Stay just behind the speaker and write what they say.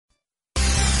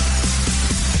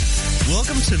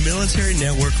Welcome to Military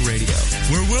Network Radio,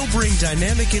 where we'll bring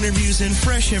dynamic interviews and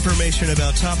fresh information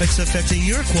about topics affecting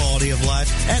your quality of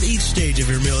life at each stage of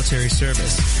your military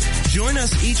service. Join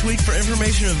us each week for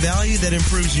information of value that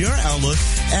improves your outlook,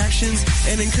 actions,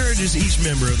 and encourages each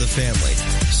member of the family.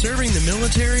 Serving the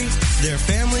military, their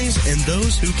families, and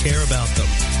those who care about them.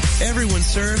 Everyone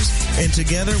serves, and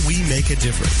together we make a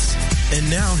difference. And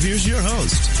now, here's your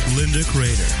host, Linda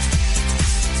Crater.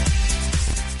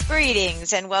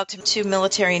 Greetings and welcome to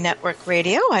Military Network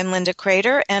Radio. I'm Linda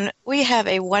Crater, and we have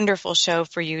a wonderful show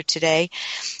for you today.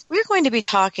 We're going to be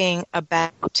talking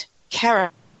about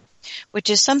character, which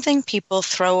is something people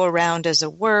throw around as a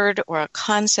word or a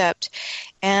concept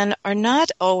and are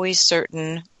not always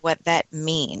certain what that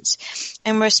means.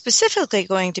 And we're specifically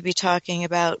going to be talking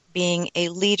about being a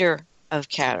leader of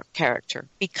character,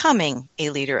 becoming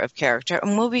a leader of character.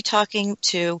 And we'll be talking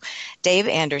to Dave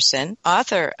Anderson,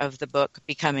 author of the book,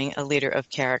 Becoming a Leader of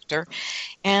Character.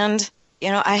 And,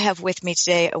 I have with me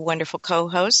today a wonderful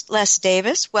co-host, Les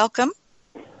Davis. Welcome.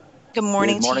 Good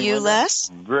morning to you, Linda. Les.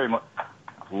 Very much.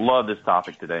 Love this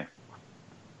topic today.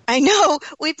 I know.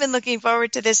 We've been looking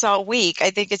forward to this all week.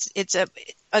 I think it's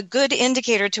a good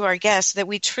indicator to our guests that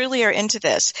we truly are into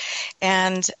this.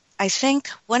 And I think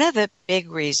one of the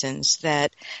big reasons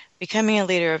that becoming a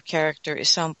leader of character is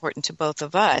so important to both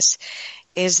of us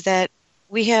is that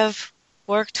we have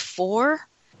worked for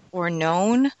or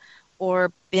known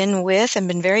or been with and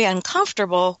been very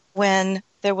uncomfortable when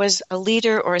there was a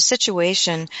leader or a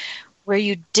situation where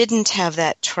you didn't have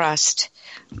that trust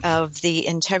of the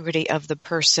integrity of the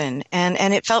person.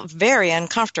 And it felt very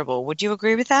uncomfortable. Would you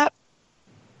agree with that?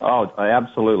 Oh,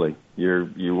 absolutely. You're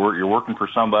working for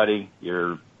somebody,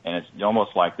 and it's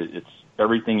almost like it's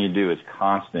everything you do is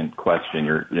constant question.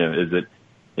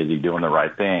 Is he doing the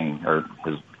right thing, or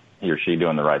is he or she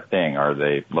doing the right thing? Are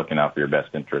they looking out for your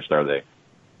best interest? Are they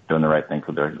doing the right thing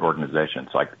for their organization?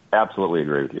 So I absolutely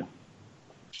agree with you.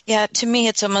 Yeah, to me,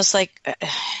 it's almost like,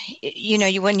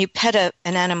 when you pet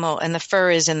an animal and the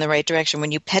fur is in the right direction,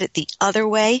 when you pet it the other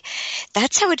way,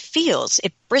 that's how it feels.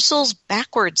 It bristles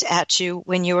backwards at you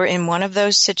when you are in one of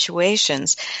those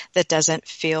situations that doesn't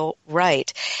feel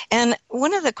right. And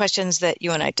one of the questions that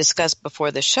you and I discussed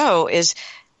before the show is,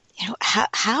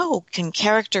 how can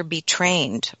character be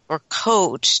trained or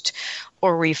coached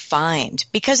or refined?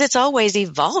 Because it's always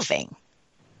evolving.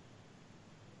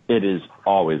 It is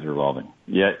always evolving.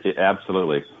 Yeah,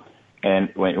 absolutely. And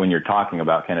when you're talking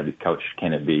about can it be coached,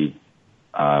 can it be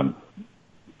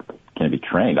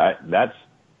trained? That's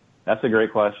a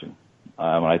great question.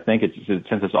 I think since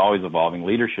it's always evolving,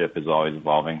 leadership is always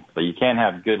evolving, but you can't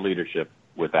have good leadership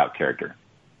without character.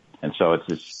 And so it's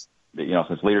just,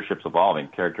 since leadership's evolving,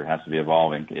 character has to be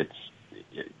evolving.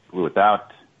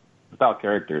 Without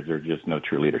character, there's just no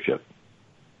true leadership.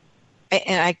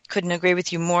 And I couldn't agree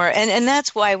with you more. And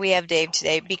that's why we have Dave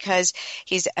today, because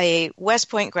he's a West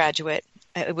Point graduate.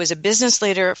 Was a business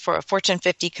leader for a Fortune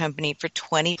 50 company for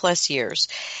 20 plus years.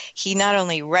 He not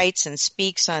only writes and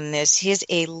speaks on this, he's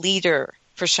a leader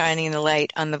for shining the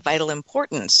light on the vital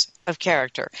importance of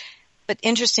character. But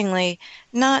interestingly,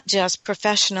 not just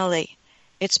professionally,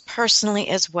 it's personally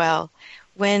as well.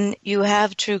 When you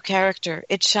have true character,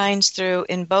 it shines through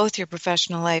in both your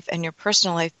professional life and your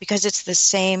personal life because it's the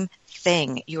same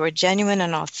thing. You are genuine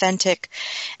and authentic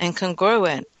and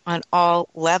congruent on all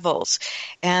levels.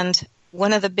 And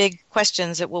one of the big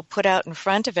questions that we'll put out in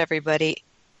front of everybody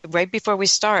right before we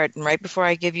start and right before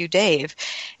I give you Dave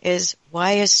is,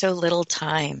 why is so little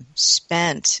time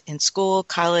spent in school,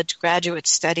 college, graduate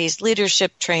studies,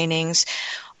 leadership trainings,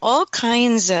 all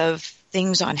kinds of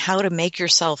things on how to make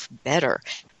yourself better,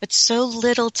 but so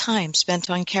little time spent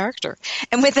on character?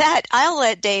 And with that, I'll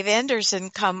let Dave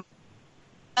Anderson come.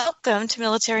 Welcome to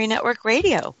Military Network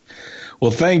Radio.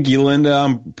 Well, thank you,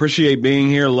 Linda. Appreciate being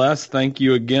here. Les, thank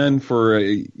you again for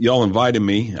y'all inviting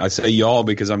me. I say y'all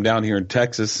because I'm down here in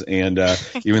Texas, and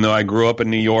even though I grew up in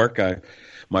New York,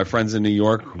 my friends in New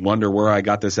York wonder where I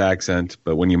got this accent.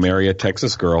 But when you marry a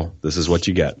Texas girl, this is what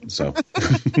you get. So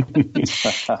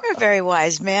You're a very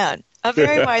wise man. A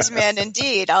very wise man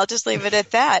indeed. I'll just leave it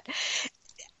at that.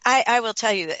 I will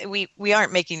tell you that we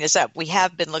aren't making this up. We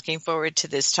have been looking forward to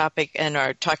this topic and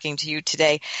are talking to you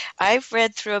today. I've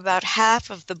read through about half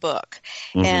of the book,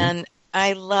 and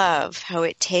I love how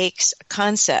it takes a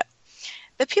concept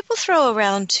that people throw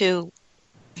around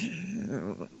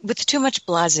with too much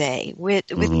blasé, with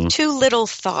too little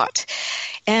thought.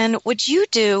 And what you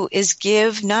do is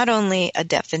give not only a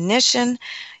definition,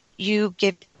 you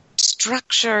give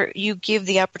structure, you give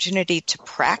the opportunity to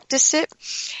practice it.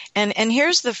 And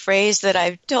here's the phrase that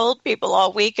I've told people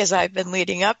all week as I've been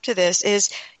leading up to this is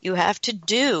you have to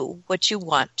do what you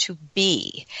want to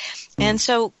be. And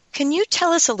so can you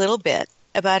tell us a little bit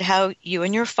about how you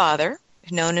and your father,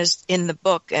 known as in the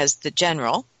book as the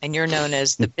general, and you're known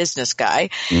as the business guy,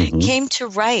 came to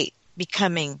write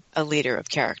Becoming a Leader of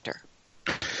Character?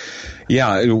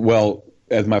 Yeah, well,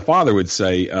 as my father would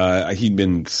say, he'd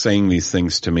been saying these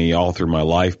things to me all through my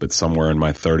life, but somewhere in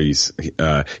my 30s,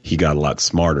 he got a lot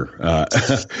smarter.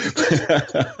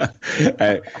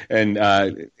 And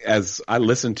as I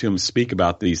listened to him speak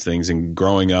about these things and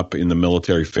growing up in the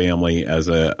military family as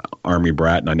a Army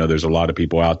brat, and I know there's a lot of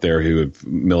people out there who have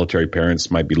military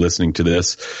parents might be listening to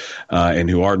this, and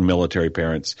who are military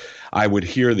parents, I would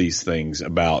hear these things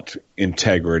about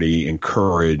integrity and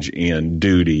courage and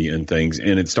duty and things,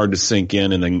 and it started to sink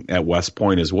in, and then at West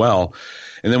Point as well.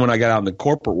 And then when I got out in the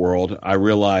corporate world, I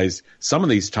realized some of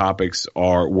these topics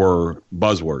were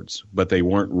buzzwords, but they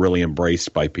weren't really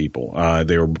embraced by people.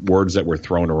 They were words that were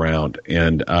thrown around.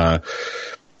 And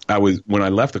when I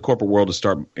left the corporate world to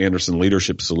start Anderson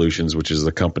Leadership Solutions, which is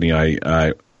the company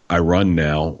I run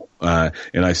now,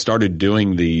 and I started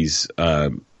doing these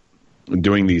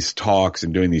talks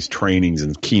and doing these trainings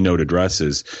and keynote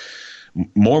addresses,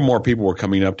 more and more people were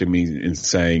coming up to me and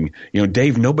saying,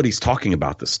 Dave, nobody's talking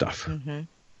about this stuff.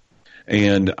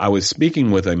 And I was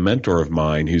speaking with a mentor of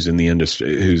mine who's in the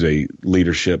industry, who's a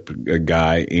leadership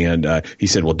guy. And he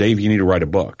said, well, Dave, you need to write a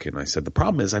book. And I said, the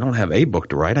problem is I don't have a book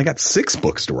to write. I got 6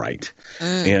 books to write.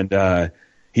 And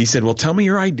he said, well, tell me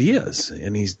your ideas.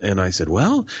 And I said,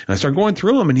 well, and I started going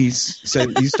through them, and he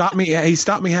stopped me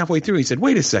halfway through. He said,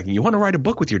 wait a second, you want to write a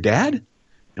book with your dad?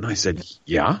 And I said,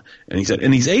 yeah. And he said,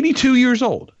 and he's 82 years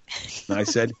old. And I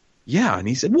said, yeah. And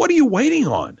he said, what are you waiting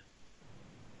on?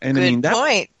 And Good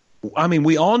point.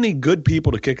 We all need good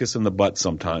people to kick us in the butt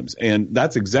sometimes. And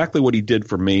that's exactly what he did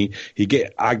for me.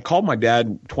 I called my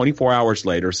dad 24 hours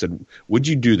later, said, would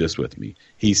you do this with me?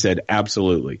 He said,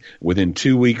 absolutely. Within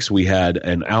 2 weeks, we had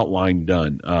an outline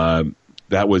done.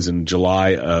 That was in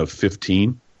July of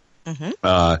 15.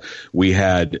 We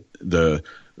had the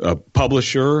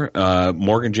publisher,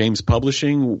 Morgan James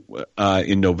Publishing,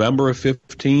 in November of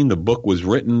 15. The book was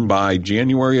written by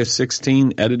January of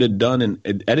 16, editing done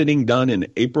in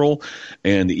April,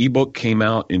 and the ebook came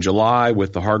out in July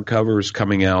with the hardcovers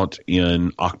coming out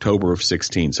in October of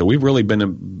 16. So we've really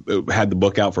had the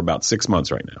book out for about 6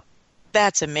 months right now.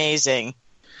 That's amazing.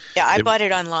 Yeah, I bought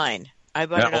it online.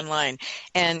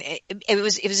 And it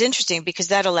was interesting because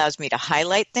that allows me to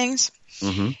highlight things.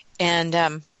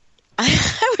 And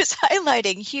I was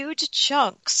highlighting huge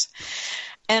chunks,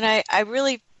 and I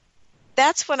really,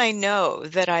 that's when I know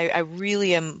that I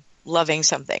really am loving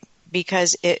something,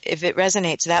 because if it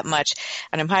resonates that much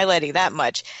and I'm highlighting that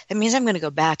much, that means I'm going to go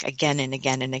back again and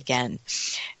again and again.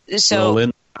 So, well,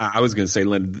 Lynn, I was going to say,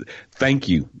 Lynn, thank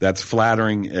you. That's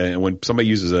flattering. And when somebody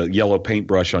uses a yellow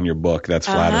paintbrush on your book, that's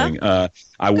flattering.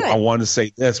 I want to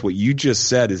say this. What you just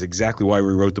said is exactly why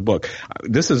we wrote the book.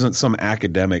 This isn't some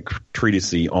academic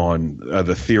treatise on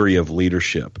the theory of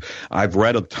leadership. I've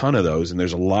read a ton of those, and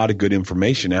there's a lot of good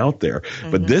information out there.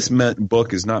 But this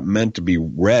book is not meant to be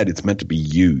read. It's meant to be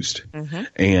used,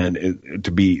 and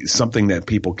to be something that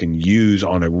people can use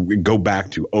go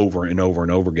back to over and over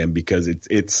and over again, because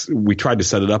we tried to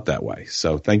set it up that way.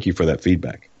 So thank you for that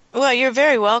feedback. Well, you're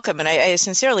very welcome, and I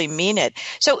sincerely mean it.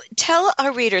 So tell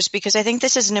our readers, because I think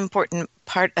this is an important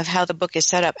part of how the book is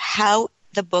set up, how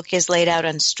the book is laid out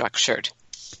and structured.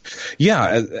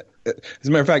 Yeah. As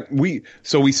a matter of fact, the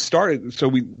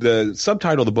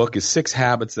subtitle of the book is 6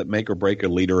 Habits That Make or Break a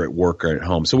Leader at Work or at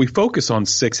Home. So we focus on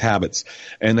 6 habits,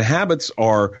 and the habits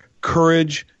are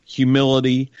courage,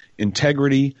 humility,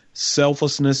 integrity,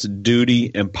 selflessness,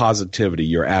 duty, and positivity,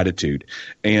 your attitude.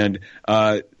 And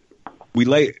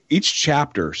each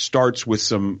chapter starts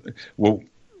with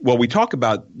we talk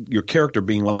about your character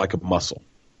being like a muscle,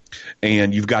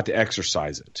 and you've got to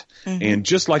exercise it. And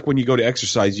just like when you go to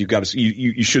exercise,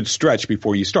 you should stretch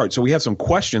before you start. So we have some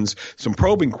questions, some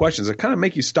probing questions that kind of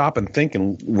make you stop and think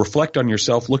and reflect on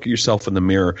yourself, look at yourself in the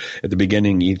mirror at the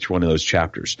beginning of each one of those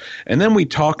chapters. And then we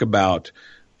talk about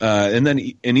and then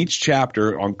in each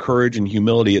chapter on courage and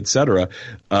humility, etc.,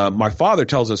 my father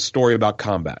tells a story about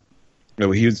combat.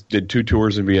 He did 2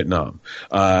 tours in Vietnam.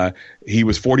 He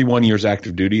was 41 years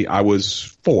active duty. I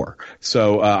was 4.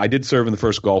 So I did serve in the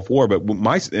first Gulf War.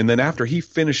 And then after he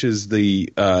finishes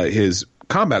his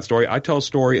combat story, I tell a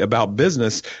story about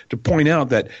business to point out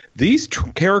that these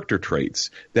character traits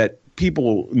that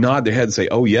people nod their head and say,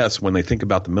 oh, yes, when they think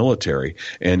about the military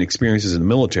and experiences in the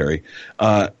military,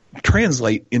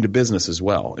 translate into business as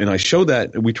well. And we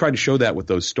try to show that with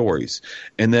those stories.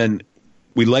 And then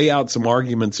we lay out some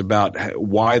arguments about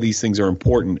why these things are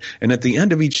important. And at the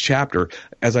end of each chapter,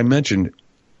 as I mentioned,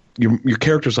 your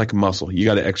character's like a muscle. You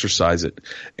got to exercise it.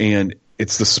 And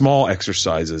it's the small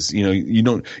exercises. You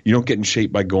don't get in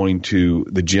shape by going to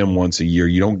the gym once a year.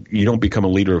 You don't become a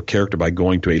leader of character by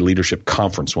going to a leadership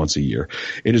conference once a year.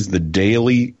 It is the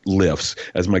daily lifts.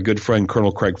 As my good friend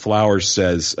Colonel Craig Flowers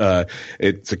says,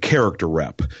 it's a character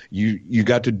rep. You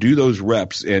got to do those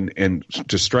reps and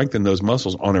to strengthen those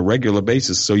muscles on a regular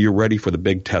basis so you're ready for the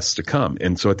big tests to come.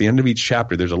 And so at the end of each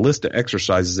chapter, there's a list of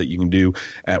exercises that you can do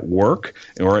at work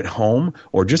or at home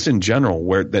or just in general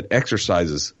that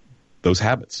exercises those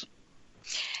habits.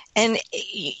 And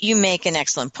you make an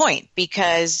excellent point,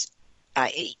 because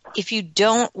if you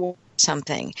don't work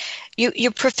something,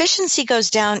 your proficiency goes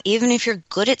down even if you're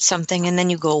good at something and then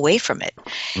you go away from it.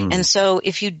 And so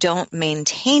if you don't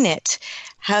maintain it,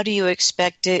 how do you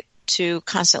expect it to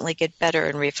constantly get better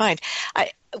and refined?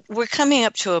 We're coming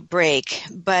up to a break,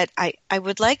 but I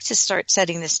would like to start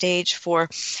setting the stage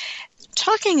for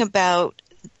talking about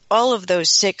all of those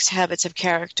 6 habits of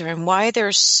character and why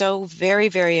they're so very,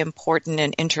 very important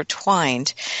and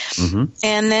intertwined.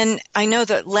 And then I know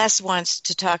that Les wants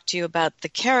to talk to you about the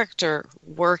character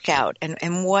workout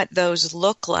and what those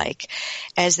look like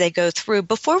as they go through.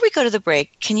 Before we go to the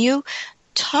break, can you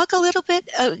talk a little bit,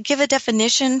 give a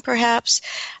definition perhaps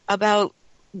about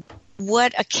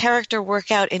what a character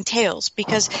workout entails?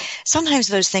 Because sometimes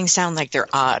those things sound like they're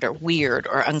odd or weird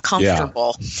or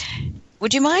uncomfortable. Yeah.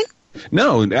 Would you mind?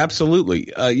 No,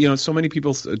 absolutely. So many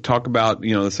people talk about,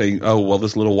 saying, oh, well,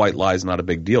 this little white lie is not a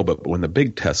big deal, but when the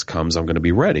big test comes, I'm going to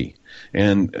be ready.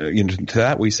 And to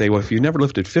that we say, well, if you've never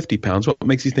lifted 50 pounds, what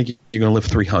makes you think you're going to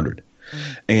lift 300?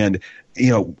 And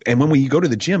when we go to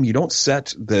the gym, you don't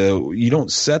set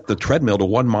the treadmill to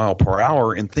 1 mile per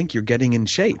hour and think you're getting in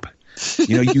shape.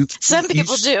 Some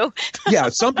people do. Yeah,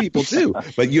 some people do.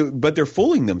 But they're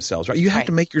fooling themselves, right? You have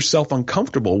to make yourself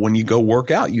uncomfortable when you go work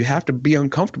out. You have to be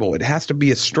uncomfortable. It has to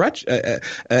be a stretch,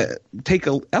 take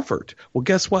an effort. Well,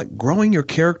 guess what? Growing your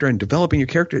character and developing your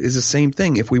character is the same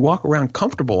thing. If we walk around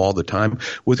comfortable all the time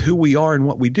with who we are and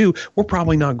what we do, we're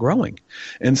probably not growing.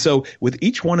 And so with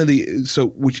each one of these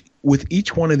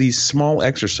small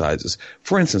exercises,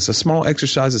 for instance, a small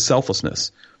exercise of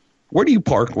selflessness. Where do you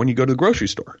park when you go to the grocery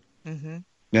store?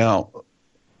 Now,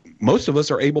 most of us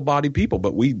are able-bodied people,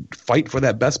 but we fight for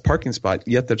that best parking spot,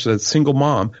 yet there's a single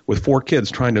mom with 4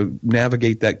 kids trying to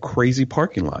navigate that crazy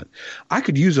parking lot. I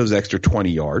could use those extra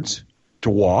 20 yards to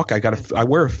walk. I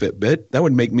wear a Fitbit. That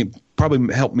would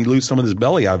probably help me lose some of this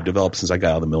belly I've developed since I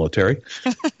got out of the military.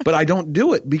 But I don't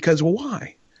do it because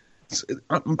why?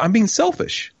 I'm being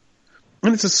selfish.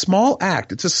 And it's a small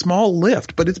act. It's a small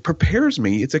lift, but it prepares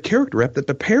me. It's a character rep that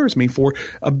prepares me for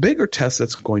a bigger test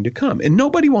that's going to come. And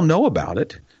nobody will know about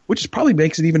it, which probably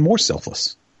makes it even more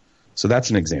selfless. So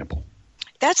that's an example.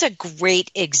 That's a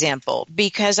great example,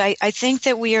 because I think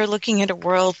that we are looking at a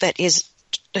world that is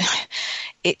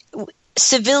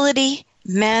civility,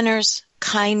 manners,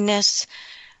 kindness,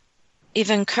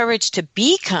 even courage to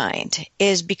be kind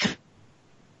is becoming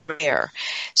rare.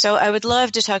 So I would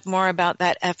love to talk more about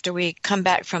that after we come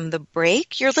back from the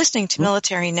break. You're listening to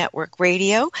Military Network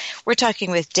Radio. We're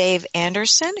talking with Dave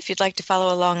Anderson. If you'd like to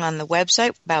follow along on the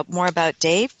website more about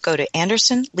Dave, go to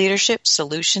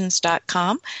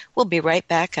AndersonLeadershipSolutions.com. We'll be right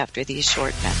back after these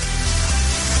short messages.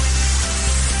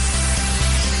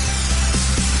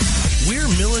 We're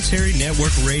Military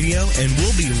Network Radio, and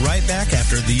we'll be right back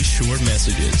after these short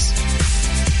messages.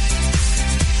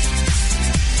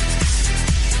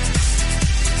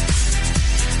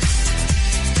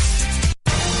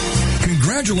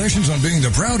 Congratulations on being the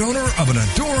proud owner of an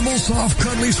adorable, soft,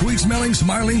 cuddly, sweet-smelling,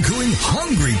 smiling, cooing,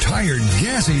 hungry, tired,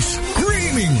 gassy,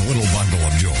 screaming little bundle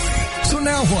of joy. So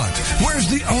now what? Where's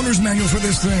the owner's manual for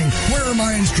this thing? Where are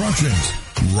my instructions?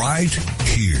 Right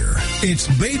here. It's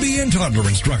Baby and Toddler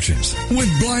Instructions with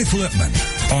Blythe Lipman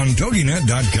on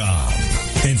TogiNet.com.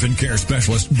 Infant care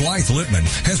specialist Blythe Lipman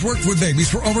has worked with babies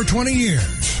for over 20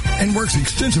 years and works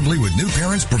extensively with new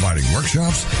parents, providing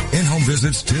workshops, in-home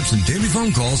visits, tips, and daily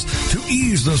phone calls to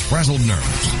ease those frazzled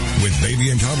nerves. With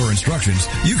Baby and Toddler Instructions,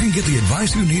 you can get the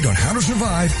advice you need on how to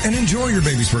survive and enjoy your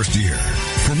baby's first year.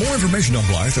 For more information on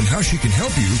Blythe and how she can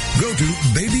help you, go to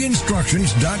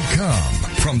babyinstructions.com.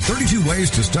 From 32 ways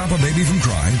to stop a baby from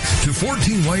crying to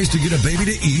 14 ways to get a baby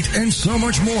to eat and so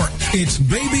much more. It's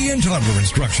Baby and Toddler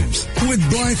Instructions with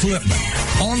Blythe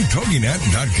Lipman on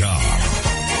TogiNet.com.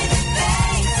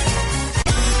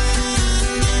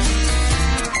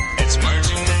 It's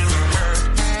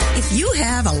If you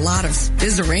have a lot of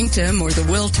spizzerinctum or the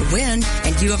will to win,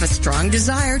 and you have a strong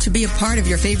desire to be a part of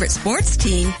your favorite sports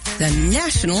team, the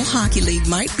National Hockey League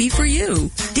might be for you.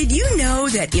 Did you know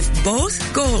that if both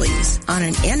goalies on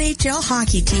an NHL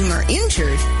hockey team are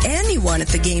injured, anyone at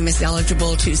the game is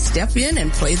eligible to step in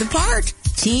and play the part?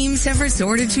 Teams have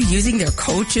resorted to using their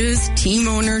coaches, team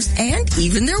owners, and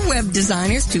even their web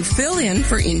designers to fill in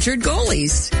for injured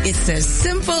goalies. It's as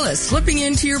simple as slipping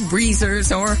into your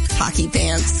breezers or hockey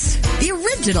pants. The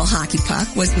original hockey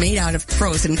puck was made out of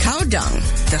frozen cow dung.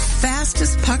 The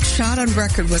fastest puck shot on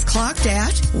record was clocked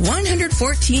at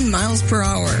 114 miles per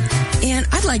hour. And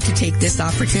I'd like to take this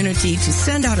opportunity to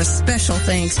send out a special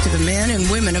thanks to the men and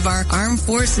women of our armed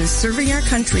forces serving our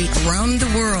country around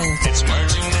the world. It's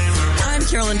Marching Day. I'm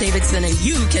Carolyn Davidson, and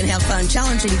you can have fun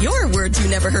challenging your words you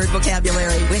never heard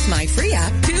vocabulary with my free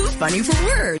app, Too Funny for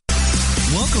Words.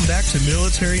 Welcome back to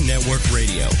Military Network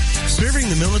Radio, serving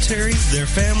the military, their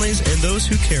families, and those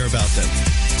who care about them.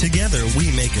 Together,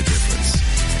 we make a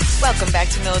difference. Welcome back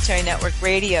to Military Network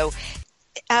Radio.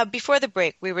 Before the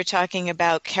break, we were talking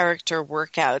about character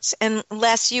workouts, and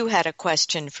Les, you had a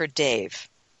question for Dave.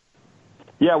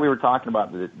 Yeah, we were talking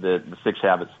about the 6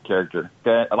 habits of character.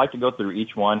 I'd like to go through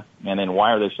each one, and then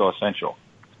why are they so essential?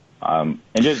 And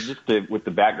with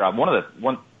the background,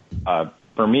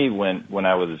 for me, when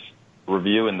I was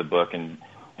reviewing the book and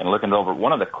looking over,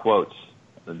 one of the quotes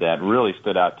that really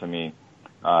stood out to me,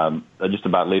 just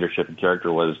about leadership and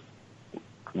character, was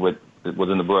what was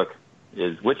in the book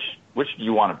is which do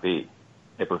you want to be,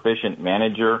 a proficient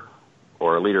manager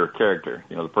or a leader of character?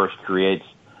 The first creates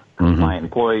compliant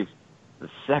employees. The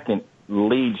second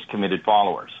leads committed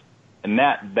followers. And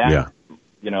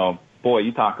boy,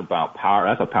 you talk about power.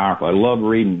 That's a powerful. I love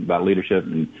reading about leadership,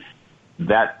 and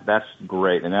that's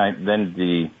great. And then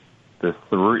the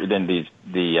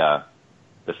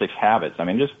 6 habits. I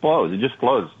mean, it just flows. It just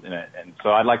flows. And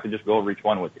so I'd like to just go over each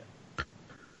one with you.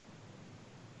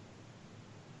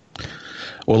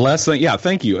 Well, Les,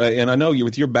 thank you. And I know you,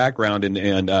 with your background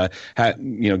and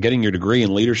getting your degree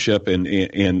in leadership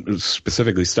and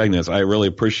specifically studying this, I really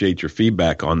appreciate your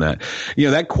feedback on that.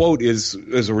 That quote is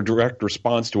a direct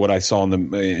response to what I saw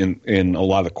in a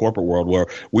lot of the corporate world, where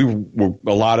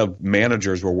a lot of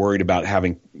managers were worried about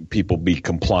having people be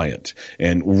compliant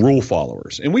and rule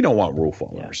followers, and we don't want rule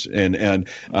followers. Yeah.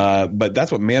 But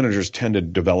that's what managers tend to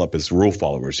develop, as rule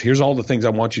followers. Here's all the things I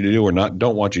want you to do or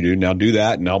don't want you to do. Now do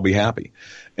that, and I'll be happy.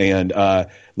 And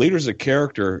leaders of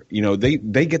character,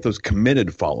 they get those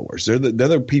committed followers. They're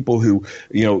the people who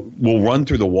will run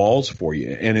through the walls for you.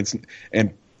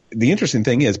 And the interesting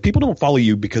thing is, people don't follow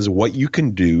you because of what you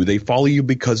can do. They follow you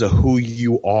because of who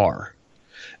you are.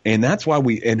 And that's why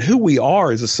who we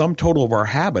are is a sum total of our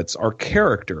habits, our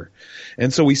character.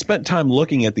 And so we spent time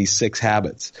looking at these 6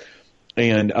 habits.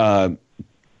 And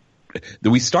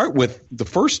we start with the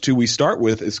first 2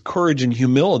 is courage and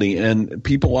humility. And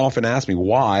people often ask me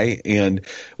why. And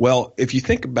well, if you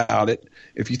think about it,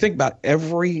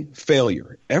 every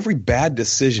failure, every bad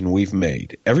decision we've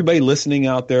made, everybody listening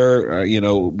out there,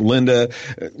 Linda,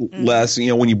 Les,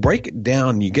 when you break it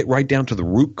down, you get right down to the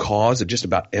root cause of just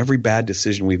about every bad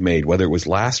decision we've made, whether it was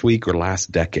last week or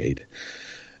last decade.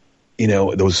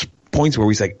 Those points where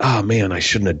we say, oh man, I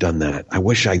shouldn't have done that. I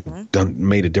wish I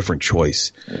made a different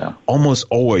choice. Yeah. Almost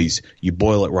always you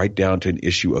boil it right down to an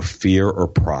issue of fear or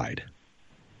pride.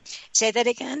 Say that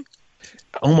again.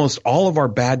 Almost all of our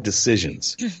bad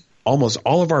decisions are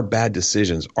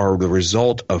the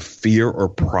result of fear or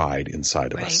pride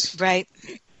inside of us. Right.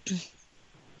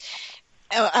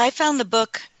 I found the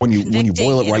book when you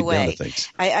boil it right down to things.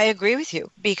 I agree with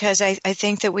you, because I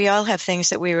think that we all have things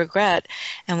that we regret,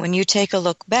 and when you take a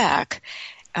look back,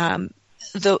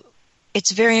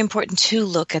 it's very important to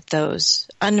look at those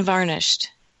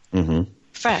unvarnished,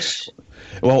 fresh.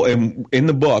 Well, in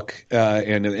the book,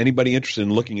 and anybody interested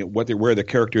in looking at where the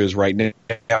character is right now,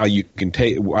 you can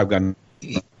take. I've got an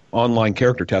online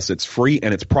character test. It's free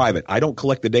and it's private. I don't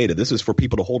collect the data. This is for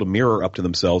people to hold a mirror up to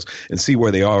themselves and see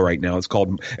where they are right now. It's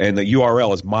called, and the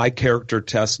URL is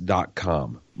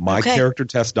mycharactertest.com.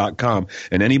 Mycharactertest.com,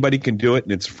 and anybody can do it,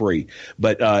 and it's free.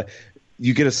 But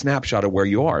you get a snapshot of where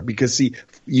you are, because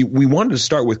we wanted to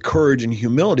start with courage and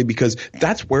humility, because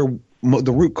that's where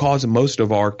the root cause of most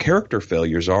of our character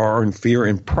failures are in fear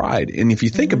and pride. And if you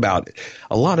think about it,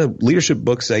 a lot of leadership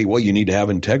books say, well, you need to have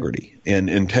integrity, and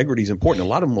integrity is important. A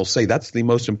lot of them will say that's the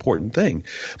most important thing.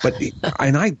 But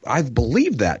I've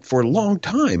believed that for a long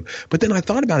time. But then I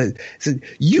thought about it. I said,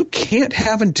 you can't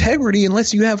have integrity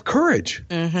unless you have courage.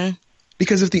 Mm-hmm.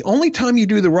 Because if the only time you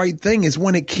do the right thing is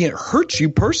when it can't hurt you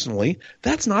personally,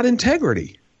 that's not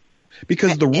integrity.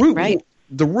 Because the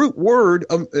root word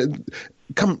of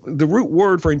the root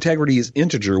word for integrity is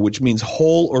integer, which means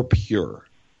whole or pure.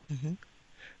 Mm-hmm.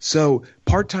 So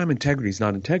part-time integrity is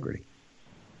not integrity.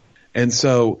 And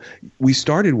so we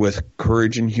started with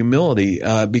courage and humility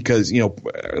because,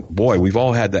 boy, we've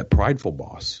all had that prideful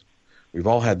boss. We've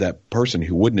all had that person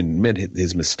who wouldn't admit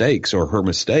his mistakes or her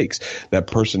mistakes, that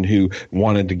person who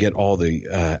wanted to get all the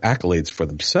accolades for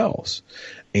themselves.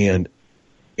 And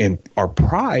our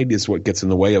pride is what gets in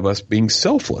the way of us being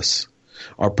selfless.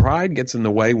 Our pride gets in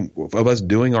the way of us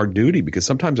doing our duty, because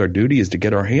sometimes our duty is to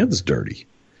get our hands dirty.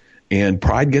 And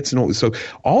pride gets in the way. So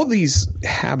all these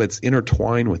habits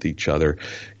intertwine with each other.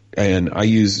 And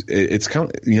it's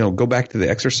kind of, go back to the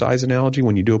exercise analogy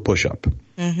when you do a push-up.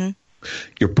 Mm-hmm.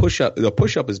 The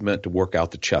push-up is meant to work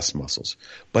out the chest muscles,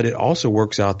 but it also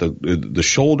works out the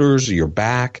shoulders, your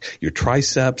back, your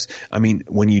triceps. I mean,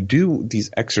 when you do these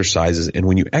exercises and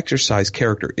when you exercise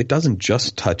character, it doesn't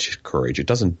just touch courage. It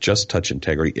doesn't just touch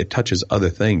integrity. It touches other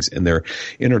things, and they're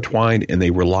intertwined and they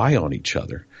rely on each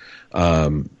other.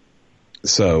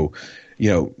 So,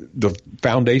 the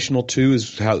foundational two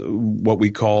is what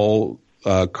we call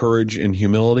courage and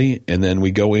humility, and then we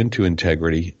go into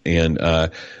integrity, and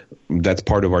that's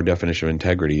part of our definition of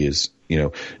integrity is,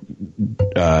 doing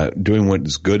what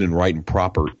is good and right and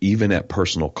proper, even at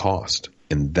personal cost.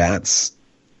 And that's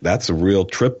a real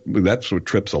trip. That's what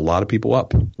trips a lot of people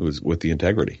up with the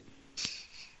integrity.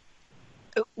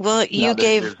 Well, you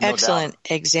gave excellent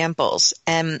examples.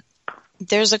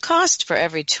 There's a cost for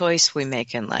every choice we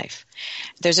make in life.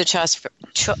 There's a cost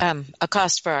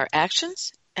for our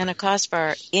actions and a cost for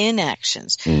our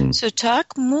inactions. So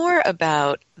talk more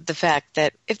about the fact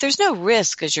that if there's no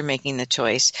risk as you're making the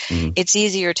choice, it's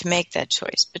easier to make that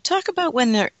choice. But talk about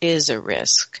when there is a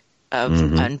risk of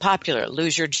unpopular,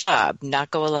 lose your job, not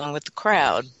go along with the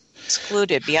crowd,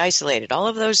 excluded, be isolated, all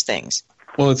of those things.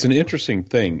 Well, it's an interesting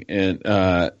thing.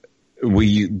 And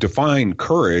we define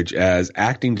courage as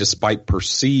acting despite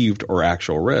perceived or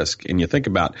actual risk. And you think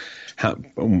about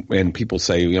and people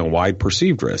say, why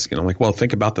perceived risk? And I'm like, well,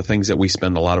 think about the things that we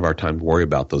spend a lot of our time to worry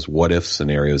about, those what if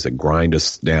scenarios that grind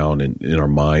us down in our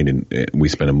mind, and we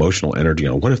spend emotional energy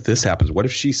on what if this happens? What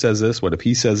if she says this? What if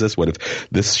he says this? What if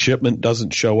this shipment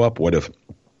doesn't show up? What if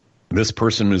this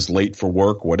person is late for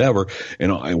work, whatever,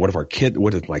 and what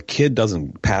if my kid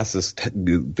doesn't pass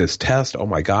this test? Oh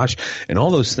my gosh. And all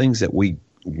those things that we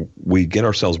get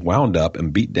ourselves wound up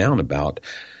and beat down about,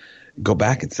 go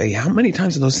back and say, how many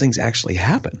times do those things actually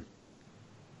happen?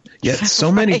 Yet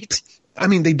so many,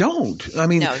 they don't.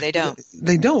 No, they don't.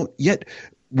 They don't. Yet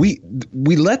we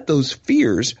let those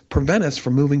fears prevent us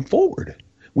from moving forward.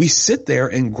 We sit there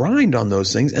and grind on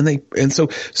those things, and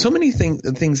so many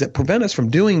things that prevent us from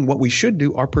doing what we should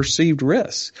do are perceived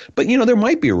risks. But there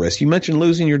might be a risk. You mentioned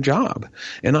losing your job,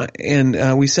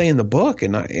 and we say in the book,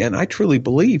 and I truly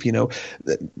believe,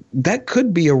 that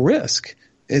could be a risk.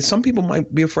 And some people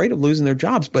might be afraid of losing their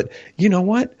jobs, but you know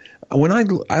what? When I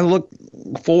look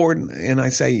forward and I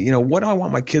say, what do I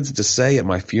want my kids to say at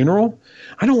my funeral?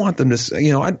 I don't want them to say,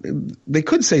 they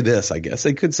could say this, I guess.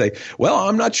 They could say, well,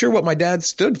 I'm not sure what my dad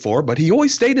stood for, but he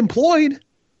always stayed employed.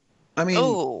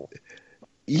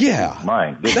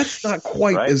 Yeah, that's not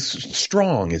quite right? As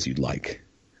strong as you'd like,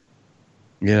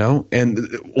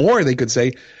 or they could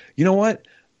say, you know what?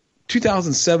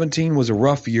 2017 was a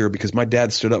rough year because my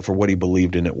dad stood up for what he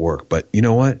believed in at work. But you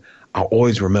know what? I'll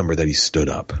always remember that he stood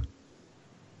up.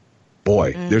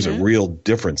 Boy, there's a real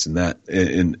difference in that,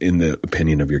 in the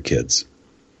opinion of your kids.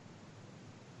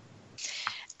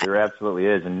 There absolutely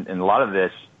is. And a lot of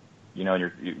this,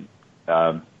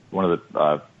 one of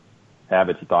the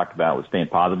habits you talked about was staying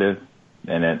positive,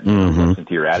 and it looks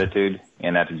into your attitude.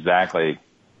 And that's exactly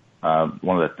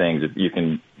one of the things. If you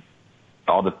can,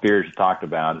 all the fears you talked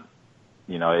about,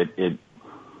 it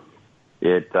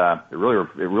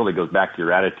really goes back to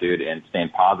your attitude and staying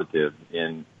positive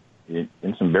in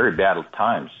some very bad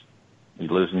times. You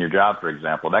losing your job, for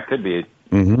example, that could be,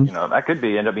 that could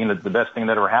end up being the best thing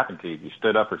that ever happened to you. You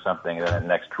stood up for something, and then the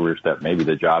next career step, maybe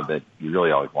the job that you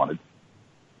really always wanted.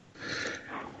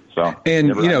 So,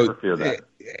 and fear that.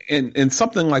 And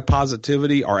something like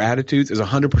positivity, our attitudes, is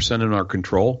 100% in our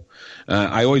control.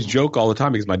 I always joke all the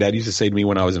time because my dad used to say to me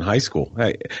when I was in high school,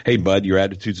 hey, bud, your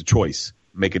attitude's a choice.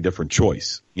 Make a different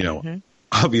choice.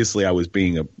 Obviously I was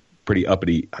being pretty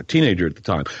uppity teenager at the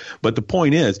time. But the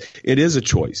point is, it is a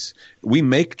choice. We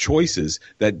make choices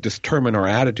that determine our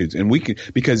attitudes. And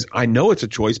because I know it's a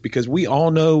choice because we all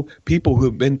know people who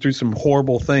have been through some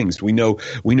horrible things. We know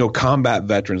combat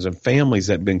veterans and families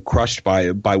that have been crushed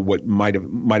by what might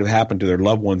have happened to their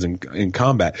loved ones in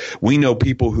combat. We know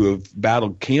people who have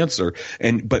battled cancer.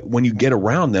 But when you get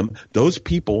around them, those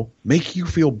people make you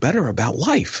feel better about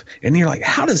life. And you're like,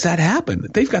 how does that happen?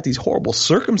 They've got these horrible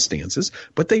circumstances,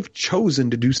 but they've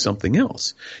chosen to do something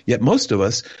else. Yet most of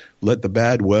us let the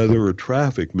bad weather or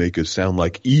traffic make us sound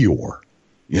like Eeyore,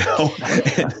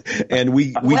 and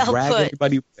we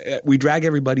drag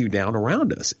everybody down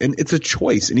around us. And it's a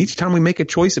choice. And each time we make a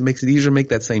choice, it makes it easier to make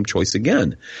that same choice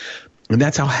again. And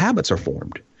that's how habits are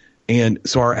formed. And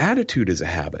so our attitude is a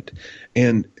habit.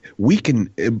 And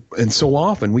so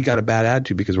often we got a bad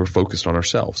attitude because we're focused on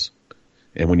ourselves.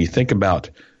 And when you think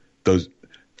about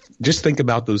just think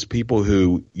about those people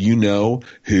who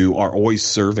who are always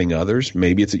serving others.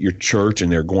 Maybe it's at your church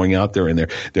and they're going out there and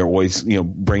they're always,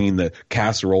 bringing the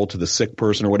casserole to the sick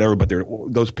person or whatever, but they're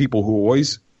those people who are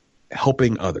always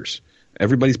helping others.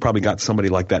 Everybody's probably got somebody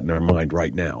like that in their mind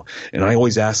right now. And I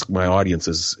always ask my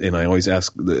audiences, and I always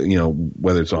ask,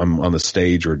 whether it's I'm on the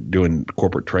stage or doing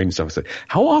corporate training stuff, I say,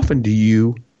 how often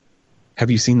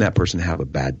have you seen that person have a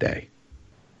bad day?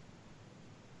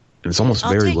 And it's almost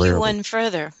very rare. I'll take you one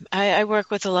further. I work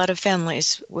with a lot of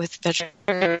families with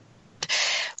veterans.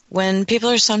 When people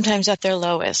are sometimes at their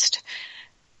lowest,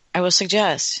 I will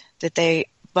suggest that they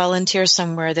volunteer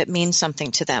somewhere that means something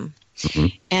to them.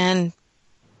 Mm-hmm. And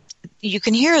you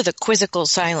can hear the quizzical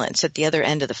silence at the other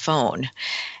end of the phone.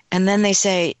 And then they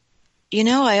say,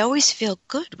 I always feel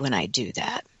good when I do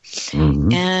that.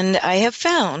 Mm-hmm. And I have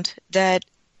found that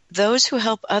those who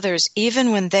help others,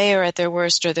 even when they are at their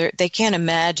worst or they can't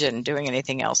imagine doing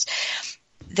anything else,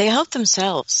 they help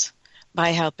themselves by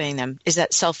helping them. Is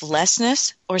that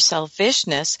selflessness or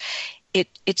selfishness?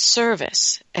 It's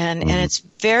service. And it's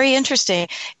very interesting.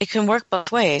 It can work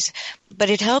both ways, but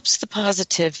it helps the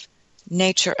positive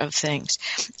nature of things.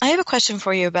 I have a question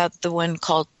for you about the one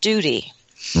called duty.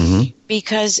 Mm-hmm.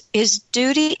 Because is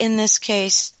duty in this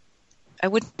case, I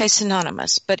wouldn't say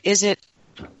synonymous, but is it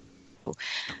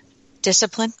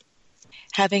discipline?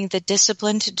 Having the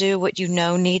discipline to do what you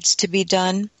know needs to be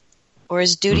done? Or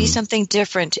is duty something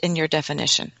different in your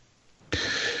definition?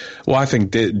 Well, I think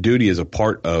duty is a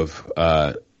part of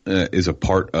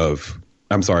discipline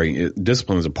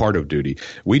is a part of duty.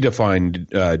 We define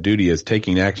duty as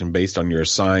taking action based on your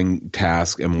assigned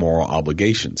task and moral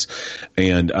obligations.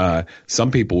 And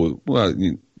some people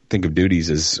think of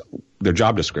duties as their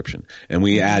job description, and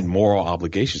we add moral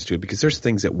obligations to it because there's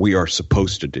things that we are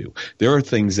supposed to do. There are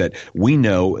things that we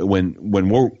know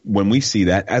when we see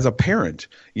that as a parent.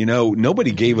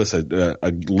 Nobody gave us a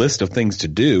list of things to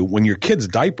do. When your kid's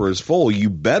diaper is full,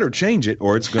 you better change it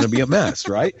or it's going to be a mess,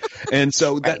 right? And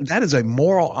so that is a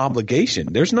moral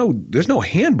obligation. There's no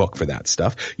handbook for that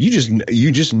stuff. You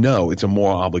just know it's a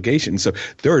moral obligation. So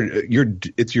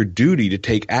it's your duty to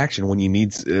take action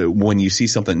when you see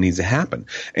something that needs to happen.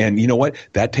 And you know what?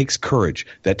 That takes courage.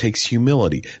 That takes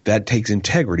humility. That takes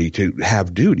integrity to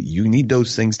have duty. You need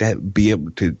those things to be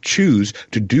able to choose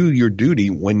to do your duty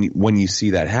when you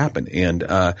see that happen. And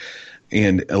a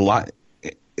lot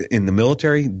in the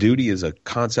military, duty is a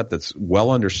concept that's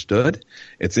well understood.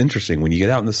 It's interesting when you get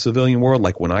out in the civilian world,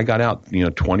 like when I got out,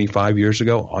 25 years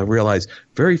ago, I realized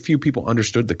very few people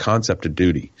understood the concept of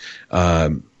duty.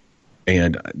 And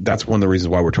that's one of the reasons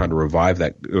why we're trying to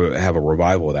have a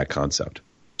revival of that concept.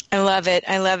 I love it.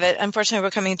 Unfortunately,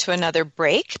 we're coming to another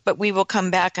break, but we will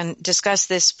come back and discuss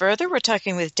this further. We're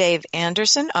talking with Dave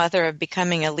Anderson, author of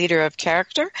Becoming a Leader of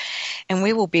Character, and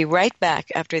we will be right back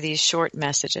after these short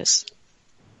messages.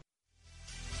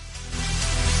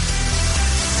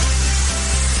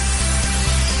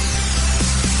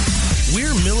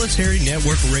 We're Military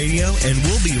Network Radio, and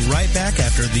we'll be right back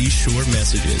after these short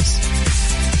messages.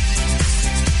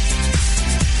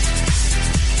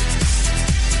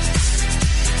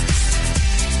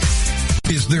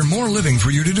 Is there more living for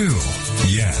you to do?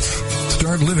 Yes.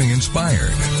 Start living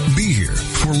inspired. Be here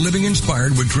for Living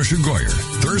Inspired with Tricia Goyer,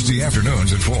 Thursday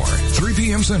afternoons at 4, 3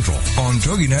 p.m. Central on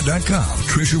TogiNet.com.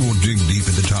 Tricia will dig deep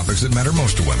into topics that matter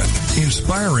most to women,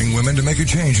 inspiring women to make a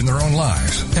change in their own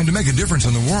lives and to make a difference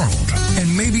in the world,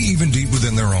 and maybe even deep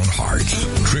within their own hearts.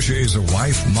 Tricia is a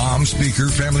wife, mom, speaker,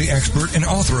 family expert, and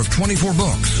author of 24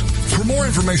 books. For more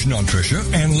information on Tricia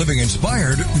and Living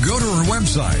Inspired, go to her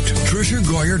website,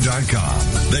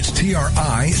 TriciaGoyer.com. That's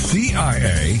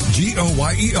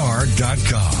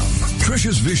TriciaGoyer.com.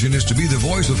 Trisha's vision is to be the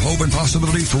voice of hope and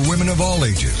possibility for women of all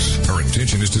ages. Her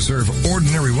intention is to serve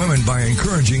ordinary women by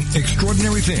encouraging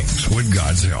extraordinary things with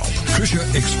God's help. Trisha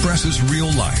expresses real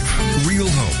life, real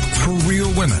hope for real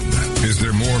women. Is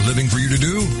there more living for you to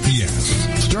do? Yes.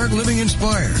 Start living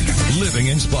inspired. Living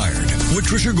Inspired with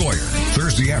Trisha Goyer.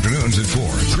 Thursday afternoons at 4,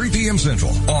 3 p.m.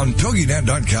 Central on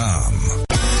TogiNet.com.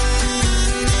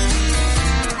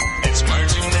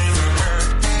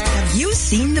 Have you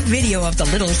seen the video of the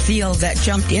little seal that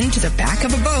jumped into the back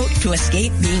of a boat to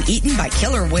escape being eaten by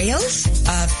killer whales?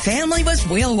 A family was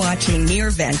whale watching near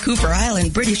Vancouver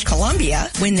Island, British Columbia,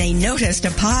 when they noticed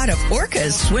a pod of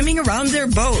orcas swimming around their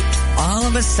boat. All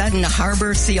of a sudden, a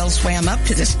harbor seal swam up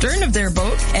to the stern of their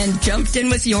boat and jumped in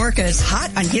with the orcas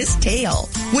hot on his tail.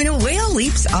 When a whale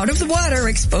leaps out of the water,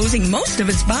 exposing most of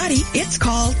its body, it's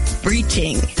called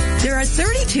breaching. There are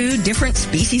 32 different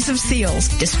species of seals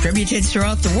distributed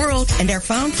throughout the world and are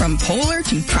found from polar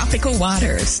to tropical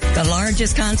waters. The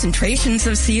largest concentrations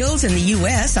of seals in the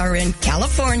U.S. are in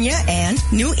California and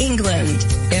New England.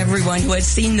 Everyone who has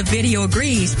seen the video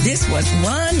agrees this was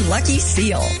one lucky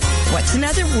seal. What's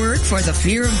another word for the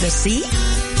fear of the sea?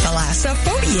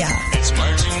 Thalassophobia.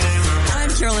 I'm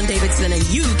Carolyn Davidson, and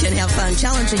you can have fun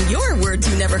challenging your words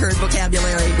you never heard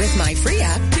vocabulary with my free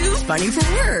app, Too Funny for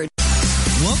Words.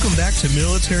 Welcome back to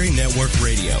Military Network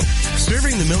Radio,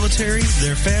 serving the military,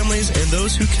 their families, and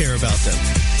those who care about them.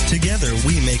 Together,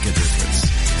 we make a difference.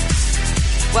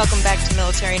 Welcome back to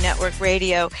Military Network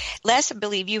Radio. Les, I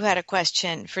believe you had a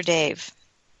question for Dave.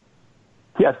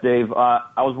 Yes, Dave. I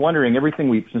was wondering,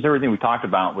 since everything we talked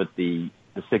about with the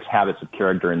 6 habits of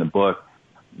character in the book,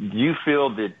 do you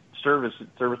feel that service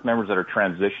members that are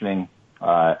transitioning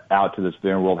out to this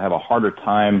civilian world have a harder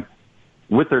time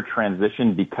with their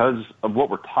transition because of what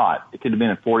we're taught? It could have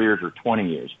been in 4 years or 20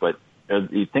 years, but do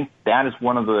you think that is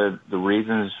one of the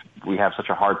reasons we have such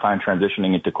a hard time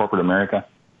transitioning into corporate America?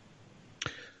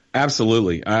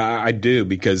 Absolutely. I do,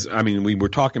 because, we were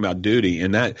talking about duty,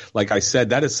 and that, like I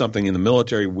said, that is something in the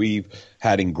military we've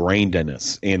had ingrained in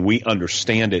us, and we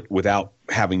understand it without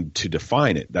having to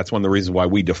define it. That's one of the reasons why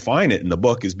we define it in the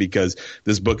book, is because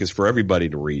this book is for everybody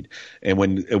to read. And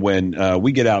when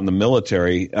we get out in the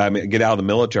military, and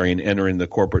enter in the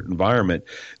corporate environment,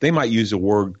 they might use a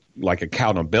word like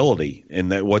accountability,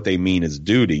 and that what they mean is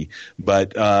duty.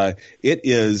 But it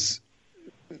is,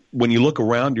 when you look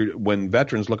around, when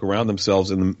veterans look around themselves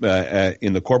in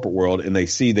the corporate world, and they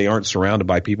see they aren't surrounded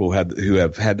by people who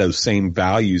have had those same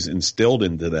values instilled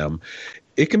into them,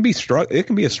 it can be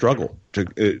a struggle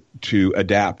to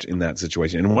adapt in that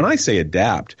situation. And when I say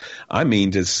adapt, I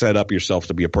mean to set up yourself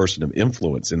to be a person of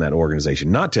influence in that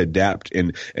organization, not to adapt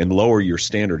and lower your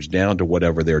standards down to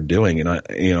whatever they're doing.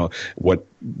 And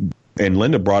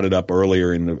Linda brought it up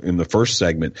earlier in the first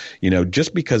segment.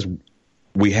 Just because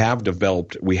we have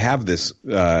this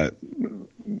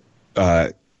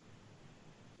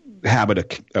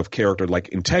habit of character like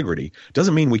integrity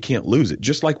doesn't mean we can't lose it.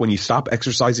 Just like when you stop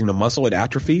exercising a muscle, it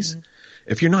atrophies. Mm-hmm.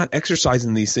 If you're not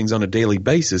exercising these things on a daily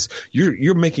basis,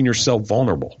 you're making yourself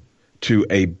vulnerable to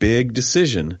a big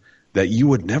decision that you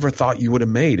would never thought you would have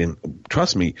made. And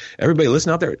trust me, everybody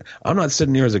listen out there, I'm not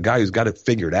sitting here as a guy who's got it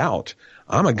figured out.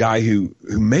 I'm a guy who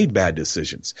made bad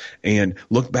decisions and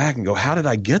look back and go, how did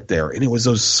I get there? And it was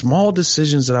those small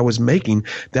decisions that I was making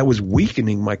that was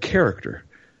weakening my character.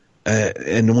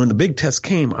 And when the big test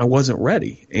came, I wasn't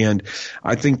ready. And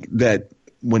I think that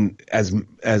when,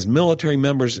 as military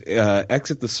members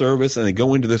exit the service and they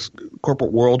go into this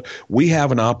corporate world, we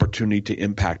have an opportunity to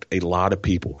impact a lot of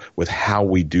people with how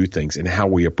we do things and how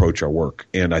we approach our work.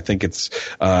 And I think it's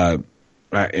up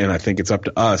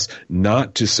to us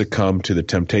not to succumb to the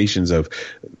temptations of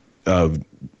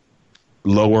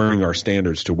lowering our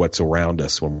standards to what's around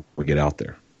us when we get out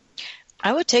there.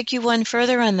 I would take you one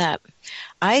further on that.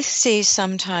 I see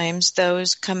sometimes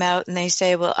those come out and they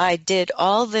say, well, I did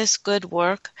all this good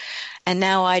work and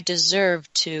now I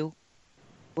deserve to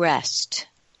rest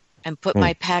and put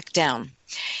my pack down.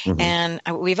 Mm-hmm. And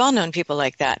we've all known people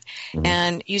like that. Mm-hmm.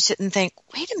 And you sit and think,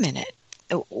 wait a minute.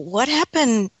 What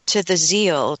happened to the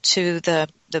zeal, to the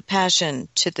passion,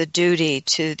 to the duty,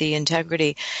 to the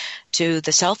integrity, to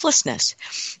the selflessness?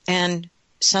 And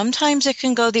sometimes it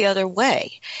can go the other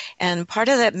way. And part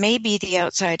of that may be the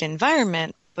outside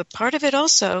environment, but part of it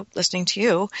also, listening to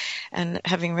you and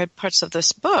having read parts of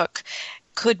this book,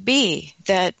 could be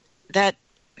that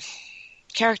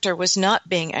character was not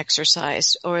being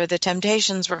exercised, or the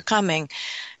temptations were coming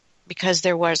because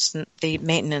there wasn't the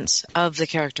maintenance of the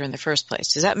character in the first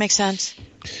place. Does that make sense?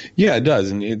 Yeah, it does.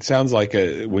 And it sounds like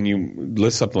when you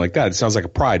list something like that, it sounds like a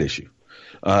pride issue.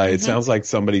 It sounds like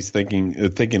somebody's thinking a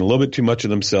little bit too much of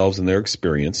themselves and their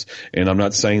experience. And I'm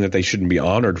not saying that they shouldn't be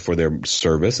honored for their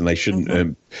service, and they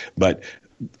shouldn't. But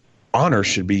honor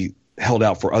should be held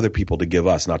out for other people to give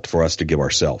us, not for us to give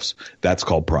ourselves. That's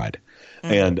called pride.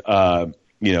 And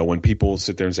when people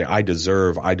sit there and say, I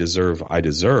deserve,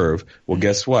 well,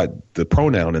 guess what? The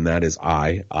pronoun in that is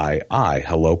I.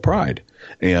 Hello, pride.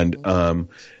 And I'm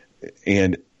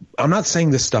not saying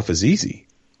this stuff is easy.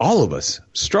 All of us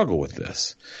struggle with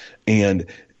this. And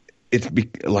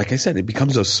like I said, it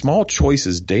becomes those small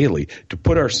choices daily to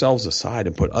put ourselves aside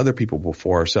and put other people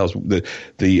before ourselves.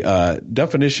 The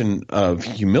definition of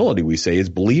humility, we say, is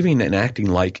believing and acting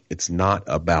like it's not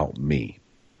about me.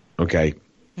 Okay?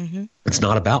 It's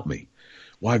not about me.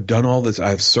 Well, I've done all this.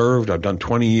 I've served. I've done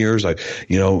 20 years.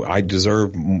 I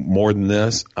deserve more than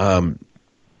this.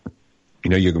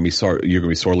 You're going to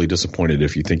be sorely disappointed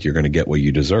if you think you're going to get what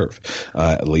you deserve,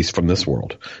 at least from this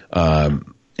world.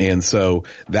 And so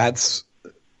that's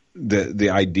the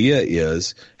idea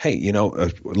is, hey,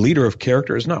 a leader of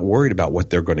character is not worried about what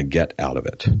they're going to get out of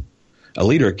it. A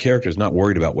leader of character is not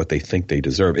worried about what they think they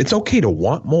deserve. It's okay to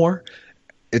want more.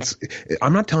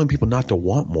 I'm not telling people not to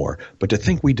want more, but to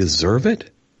think we deserve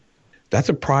it. That's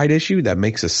a pride issue that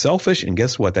makes us selfish, and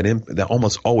guess what? That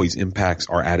almost always impacts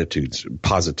our attitudes,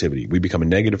 positivity. We become a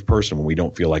negative person when we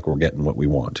don't feel like we're getting what we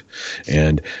want,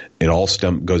 and it all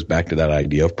goes back to that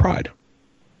idea of pride.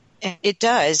 It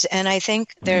does, and I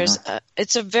think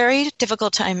it's a very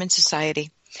difficult time in society.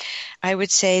 I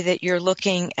would say that you're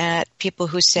looking at people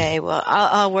who say, "Well,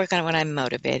 I'll work on it when I'm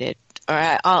motivated," or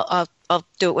I'll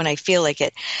do it when I feel like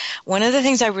it. One of the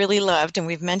things I really loved, and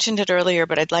we've mentioned it earlier,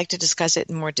 but I'd like to discuss it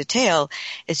in more detail,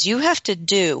 is you have to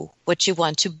do what you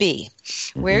want to be.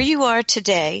 Where you are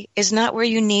today is not where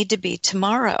you need to be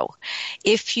tomorrow,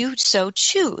 if you so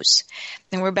choose.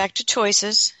 And we're back to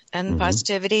choices and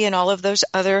positivity and all of those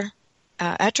other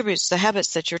attributes, the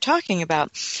habits that you're talking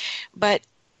about. But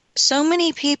so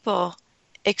many people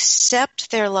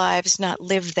accept their lives, not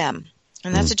live them.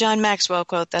 And that's a John Maxwell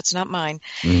quote. That's not mine.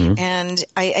 And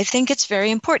I think it's very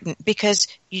important because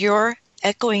you're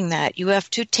echoing that. You have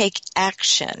to take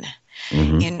action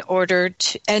in order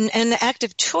to, and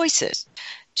active choices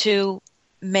to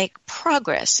make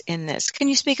progress in this. Can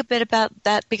you speak a bit about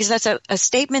that? Because that's a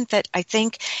statement that I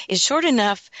think is short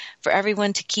enough for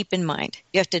everyone to keep in mind.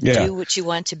 You have to do what you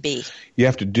want to be. You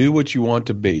have to do what you want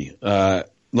to be.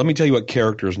 Let me tell you what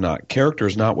character is not. Character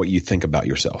is not what you think about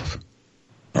yourself.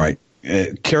 All right?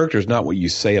 Character is not what you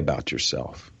say about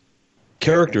yourself.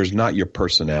 Character is not your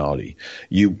personality.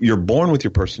 You're born with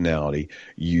your personality.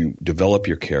 You develop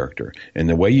your character. And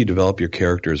the way you develop your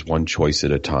character is one choice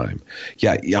at a time.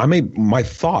 My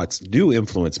thoughts do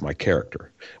influence my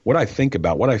character. What I think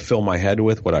about, what I fill my head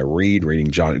with, what I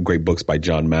reading great books by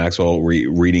John Maxwell,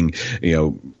 reading,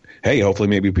 hey, hopefully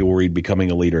maybe people read Becoming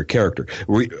a Leader of Character.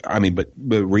 But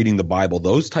reading the Bible,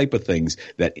 those type of things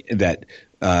that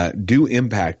do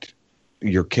impact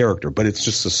your character, but it's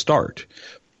just a start.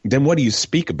 Then what do you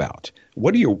speak about?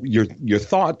 What are your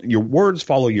words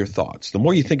follow your thoughts. The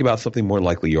more you think about something, the more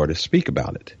likely you are to speak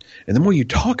about it. And the more you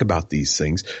talk about these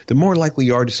things, the more likely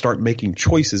you are to start making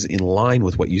choices in line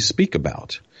with what you speak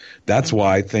about. That's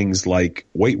why things like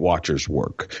Weight Watchers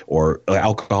work or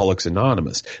Alcoholics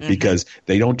Anonymous, because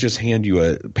they don't just hand you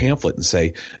a pamphlet and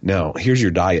say, now, here's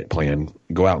your diet plan,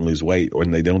 go out and lose weight. Or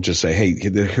they don't just say, hey,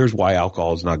 here's why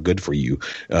alcohol is not good for you,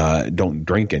 don't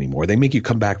drink anymore. They make you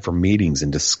come back for meetings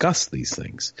and discuss these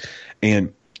things.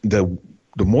 And the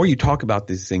more you talk about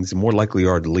these things, the more likely you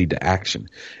are to lead to action.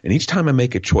 And each time I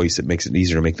make a choice, it makes it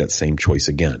easier to make that same choice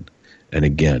again and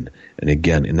again and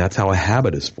again. And that's how a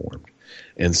habit is formed.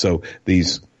 And so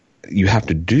you have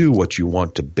to do what you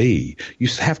want to be. You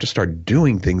have to start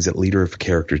doing things that leader of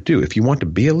character do. If you want to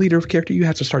be a leader of character, you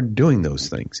have to start doing those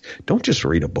things. Don't just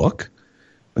read a book.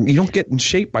 You don't get in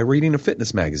shape by reading a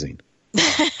fitness magazine.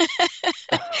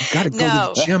 You've got to go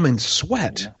to the gym and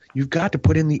sweat. You've got to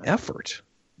put in the effort.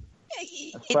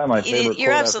 That's probably my favorite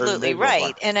You're quote absolutely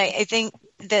right. And I think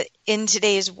that in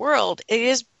today's world, it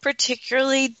is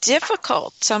particularly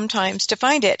difficult sometimes to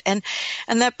find it. And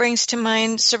that brings to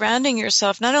mind surrounding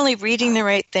yourself, not only reading the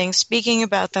right things, speaking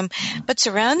about them, but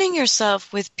surrounding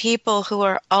yourself with people who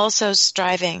are also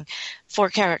striving for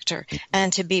character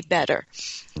and to be better.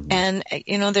 And,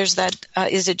 there's that,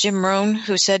 is it Jim Rohn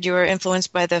who said you are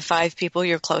influenced by the 5 people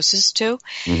you're closest to?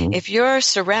 If you're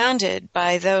surrounded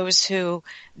by those who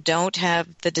don't have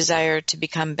the desire to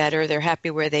become better, they're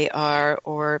happy where they are,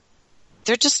 or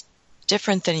they're just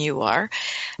different than you are,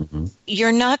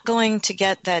 you're not going to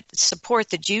get that support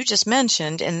that you just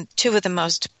mentioned in 2 of the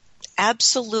most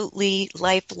absolutely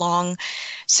lifelong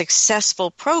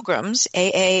successful programs,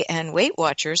 AA and Weight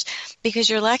Watchers, because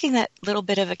you're lacking that little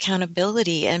bit of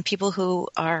accountability and people who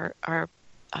are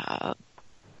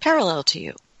parallel to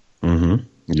you. Mm-hmm.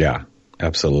 Yeah,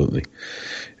 absolutely.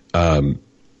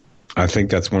 I think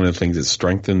that's one of the things that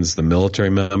strengthens the military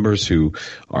members who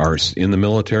are in the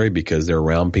military, because they're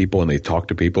around people and they talk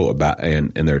to people about,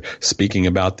 and they're speaking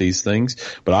about these things.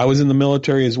 But I was in the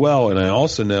military as well, and I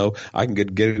also know I can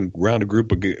get around a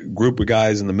group of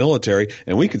guys in the military,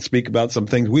 and we could speak about some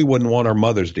things we wouldn't want our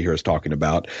mothers to hear us talking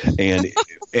about,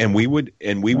 and we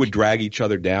would drag each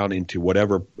other down into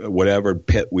whatever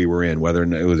pit we were in, whether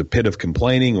it was a pit of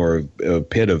complaining or a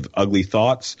pit of ugly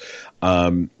thoughts.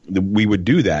 We would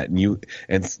do that,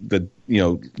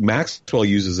 Maxwell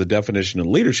uses the definition of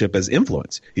leadership as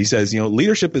influence. He says,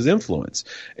 leadership is influence,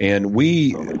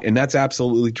 and that's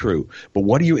absolutely true. But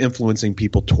what are you influencing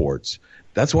people towards?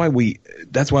 That's why we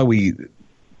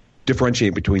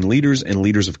differentiate between leaders and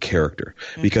leaders of character,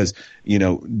 because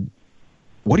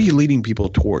what are you leading people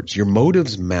towards? Your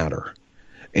motives matter.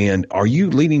 And are you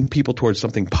leading people towards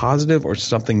something positive or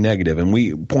something negative? And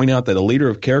we point out that a leader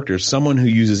of character is someone who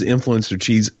uses influence to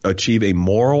achieve a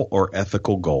moral or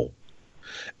ethical goal.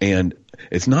 And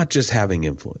it's not just having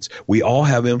influence. We all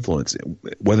have influence,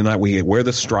 whether or not we wear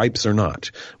the stripes or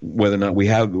not, whether or not we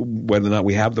have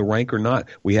the rank or not.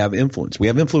 We have influence. We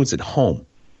have influence at home.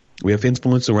 We have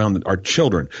influence around our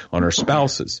children, on our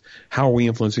spouses. How are we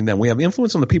influencing them? We have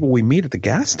influence on the people we meet at the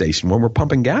gas station when we're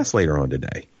pumping gas later on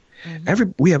today.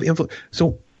 Mm-hmm. We have influence.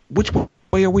 So which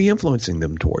way are we influencing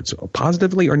them towards,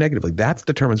 positively or negatively? That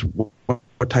determines what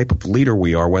type of leader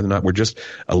we are, whether or not we're just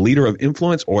a leader of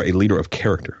influence or a leader of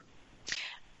character.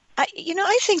 I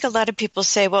think a lot of people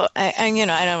say, well, I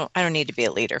don't need to be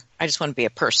a leader. I just want to be a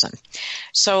person.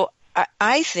 So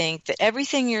I think that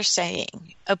everything you're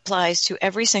saying applies to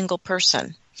every single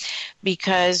person,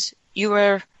 because you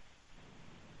are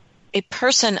a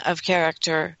person of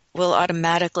character will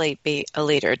automatically be a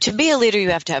leader. To be a leader,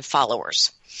 you have to have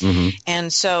followers. Mm-hmm.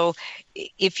 And so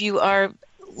if you are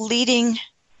leading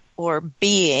or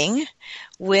being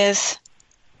with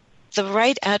the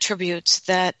right attributes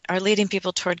that are leading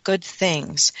people toward good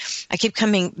things, I keep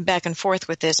coming back and forth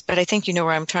with this, but I think you know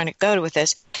where I'm trying to go with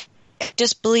this.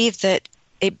 Just believe that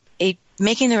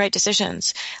making the right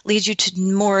decisions leads you to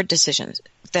more decisions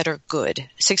that are good.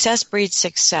 Success breeds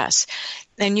success.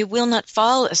 And you will not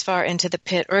fall as far into the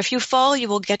pit. Or if you fall, you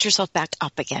will get yourself back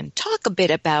up again. Talk a bit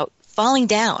about falling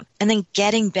down and then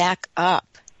getting back up.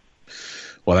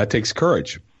 Well, that takes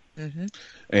courage. Mm-hmm.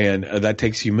 And that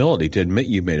takes humility to admit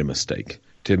you made a mistake,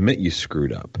 to admit you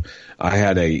screwed up.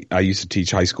 I used to teach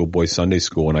high school boys Sunday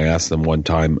school, and I asked them one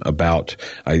time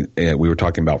we were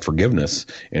talking about forgiveness,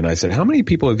 and I said, how many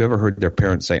people have ever heard their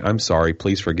parents say, I'm sorry,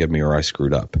 please forgive me, or I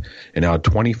screwed up? And out of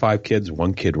 25 kids,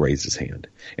 one kid raised his hand.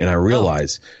 And I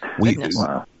realized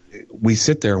we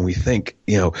sit there and we think,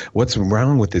 what's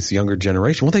wrong with this younger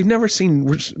generation? Well, they've never seen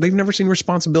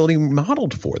responsibility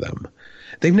modeled for them.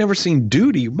 They've never seen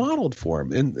duty modeled for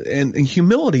them, and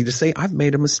humility to say, I've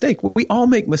made a mistake. We all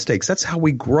make mistakes. That's how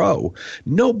we grow.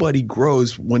 Nobody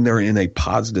grows when they're in a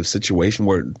positive situation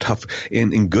where tough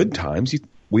in good times.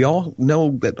 We all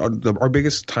know that our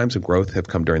biggest times of growth have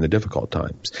come during the difficult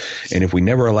times. And if we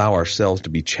never allow ourselves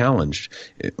to be challenged,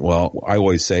 well, I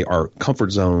always say our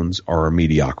comfort zones are our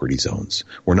mediocrity zones.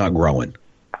 We're not growing.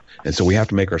 And so we have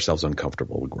to make ourselves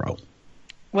uncomfortable to grow.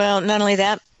 Well, not only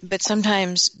that, but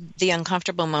sometimes the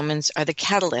uncomfortable moments are the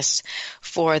catalysts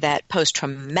for that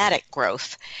post-traumatic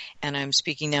growth. And I'm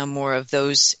speaking now more of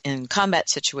those in combat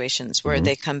situations where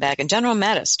they come back. And General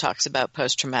Mattis talks about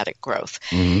post-traumatic growth.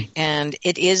 Mm-hmm. And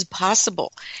it is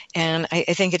possible. And I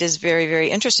think it is very, very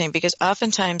interesting, because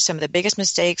oftentimes some of the biggest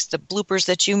mistakes, the bloopers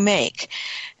that you make,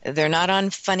 they're not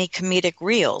on funny comedic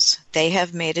reels. They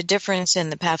have made a difference in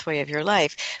the pathway of your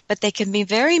life. But they can be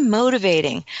very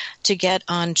motivating to get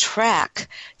on track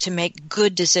to make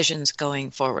good decisions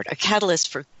going forward, a catalyst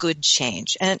for good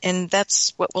change. And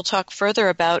that's what we'll talk further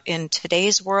about in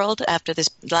today's world after this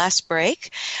last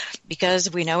break,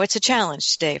 because we know it's a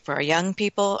challenge today for our young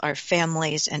people, our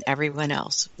families, and everyone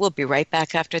else. We'll be right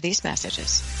back after these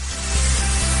messages.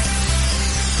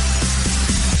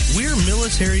 We're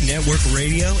Military Network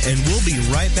Radio, and we'll be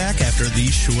right back after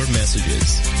these short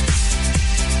messages.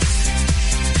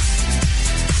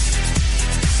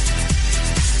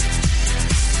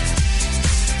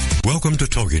 Welcome to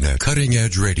TogiNet Cutting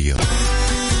Edge Radio.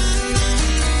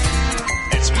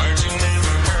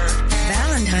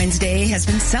 Valentine's Day has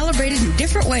been celebrated in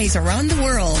different ways around the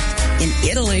world. In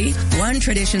Italy, one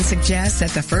tradition suggests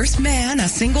that the first man a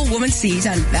single woman sees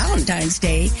on Valentine's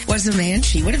Day was the man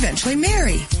she would eventually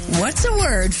marry. What's a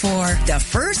word for the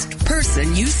first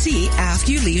person you see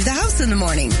after you leave the house in the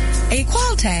morning? A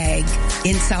qual tag.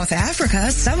 In South Africa,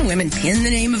 some women pin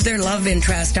the name of their love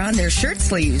interest on their shirt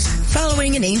sleeves,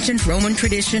 following an ancient Roman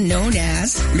tradition known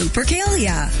as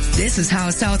Lupercalia. This is how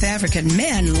South African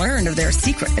men learn of their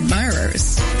secret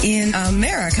admirers. In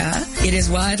America, it is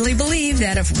widely believed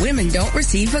that if women don't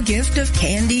receive a gift of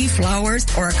candy, flowers,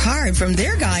 or a card from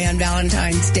their guy on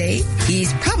Valentine's Day,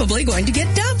 he's probably going to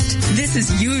get dumped. This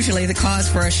is usually the cause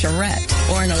for a charrette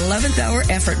or an 11th hour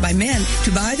effort by men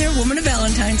to buy their woman a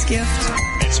Valentine's gift.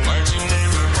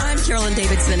 I'm Carolyn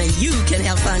Davidson, and you can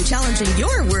have fun challenging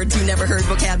your words you never heard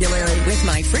vocabulary with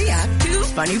my free app, Too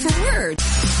Funny for Words.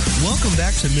 Welcome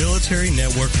back to Military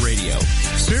Network Radio,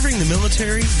 serving the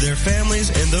military, their families,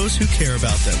 and those who care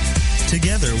about them.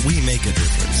 Together, we make a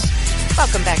difference.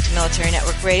 Welcome back to Military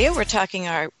Network Radio. We're talking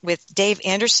with Dave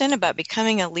Anderson about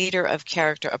becoming a leader of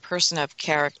character, a person of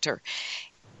character.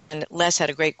 And Les had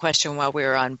a great question while we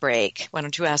were on break. Why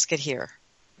don't you ask it here?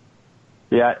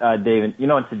 Yeah, David, in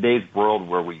today's world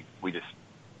where we just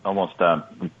almost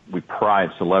we prize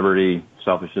celebrity,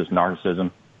 selfishness,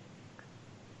 narcissism,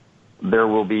 there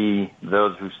will be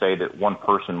those who say that one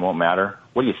person won't matter.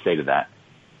 What do you say to that?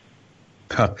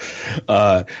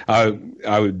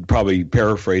 I would probably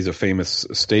paraphrase a famous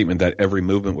statement that every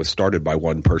movement was started by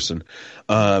one person,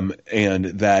 and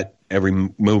that every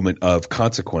movement of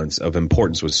consequence, of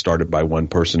importance, was started by one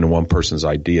person and one person's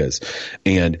ideas.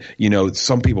 And,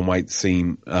 some people might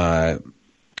seem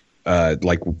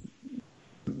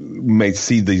may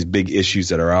see these big issues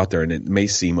that are out there, and it may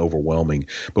seem overwhelming.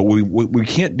 But we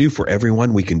can't do for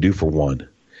everyone, we can do for one.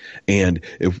 And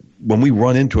when we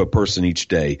run into a person each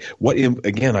day,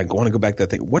 again, I want to go back to that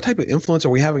thing. What type of influence are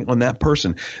we having on that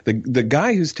person? The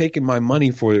guy who's taking my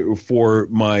money for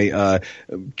my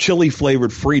chili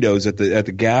flavored Fritos at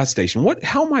the gas station.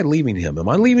 How am I leaving him? Am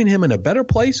I leaving him in a better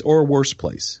place or a worse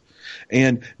place?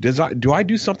 And do I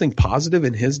do something positive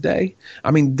in his day?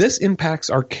 I mean, this impacts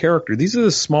our character. These are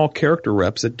the small character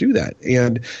reps that do that.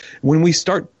 And when we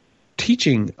start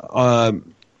teaching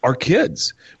our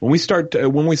kids, when we start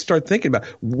thinking about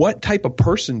what type of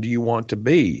person do you want to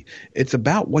be, it's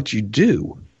about what you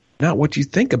do, not what you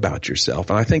think about yourself.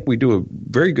 And I think we do a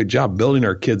very good job building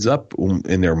our kids up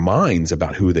in their minds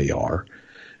about who they are.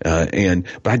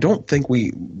 But I don't think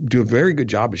we do a very good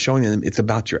job of showing them it's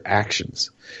about your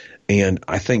actions. And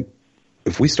I think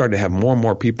if we start to have more and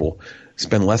more people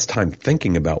spend less time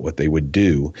thinking about what they would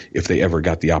do if they ever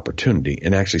got the opportunity,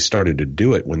 and actually started to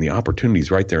do it when the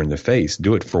opportunity's right there in the face,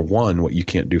 do it for one, what you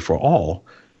can't do for all,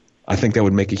 I think that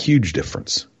would make a huge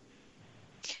difference.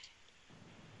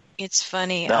 It's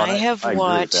funny. I have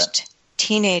watched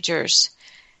teenagers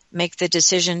make the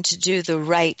decision to do the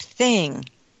right thing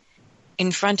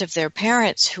in front of their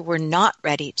parents who were not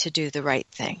ready to do the right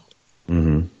thing.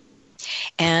 Mm-hmm.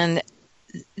 And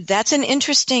that's an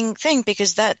interesting thing,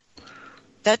 because that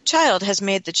child has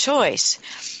made the choice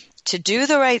to do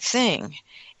the right thing,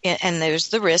 and there's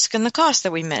the risk and the cost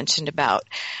that we mentioned about.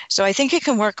 So I think it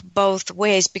can work both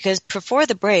ways, because before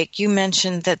the break, you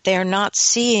mentioned that they're not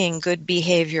seeing good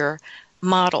behavior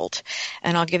modeled.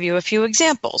 And I'll give you a few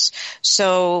examples.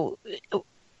 So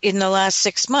in the last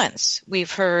 6 months,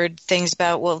 we've heard things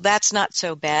about, well, that's not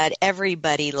so bad.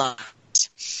 Everybody lies.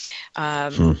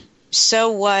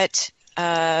 So what?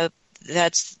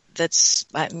 That's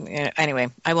anyway,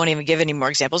 I won't even give any more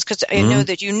examples, because I know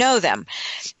that you know them.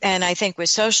 And I think with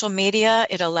social media,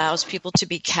 it allows people to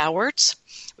be cowards,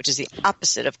 which is the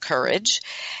opposite of courage.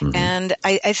 Mm-hmm. And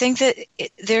I think that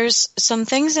there's some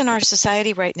things in our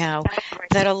society right now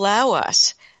that allow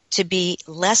us to be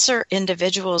lesser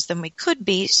individuals than we could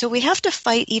be. So we have to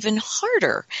fight even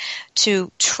harder to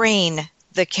train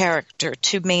the character,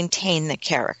 to maintain the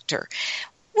character.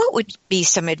 What would be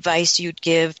some advice you'd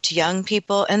give to young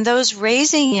people and those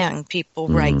raising young people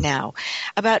right now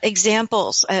about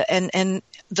examples and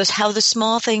how the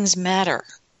small things matter?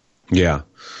 Yeah.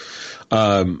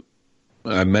 I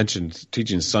mentioned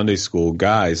teaching Sunday school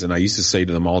guys, and I used to say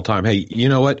to them all the time, hey, you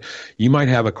know what? You might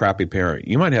have a crappy parent.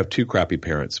 You might have two crappy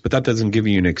parents, but that doesn't give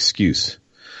you an excuse.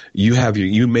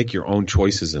 You make your own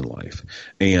choices in life,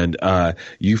 and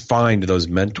you find those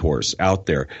mentors out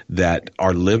there that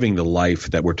are living the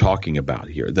life that we're talking about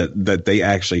here, that they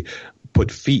actually put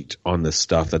feet on this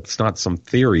stuff. That's not some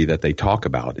theory that they talk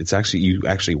about. It's actually, you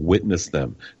actually witness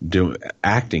them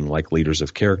acting like leaders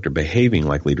of character, behaving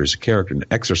like leaders of character, and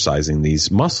exercising these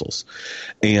muscles.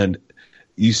 And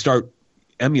you start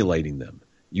emulating them.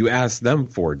 You ask them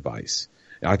for advice.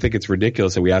 I think it's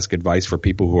ridiculous that we ask advice for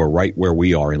people who are right where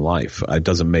we are in life. It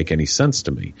doesn't make any sense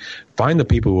to me. Find the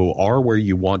people who are where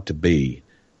you want to be,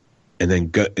 and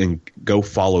then go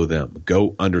follow them.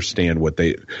 Go understand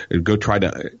go try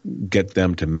to get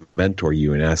them to mentor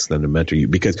you and ask them to mentor you,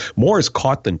 because more is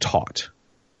caught than taught.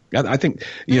 I think,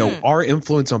 our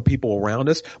influence on people around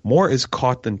us, more is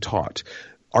caught than taught.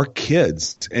 Our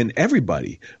kids and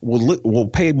everybody will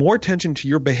pay more attention to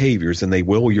your behaviors than they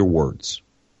will your words.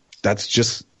 That's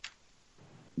just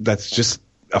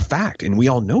a fact, and we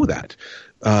all know that.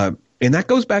 And that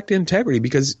goes back to integrity,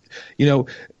 because,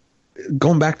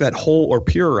 going back to that whole or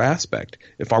pure aspect,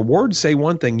 if our words say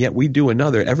one thing yet we do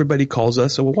another, everybody calls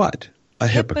us a what? A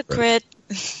hypocrite.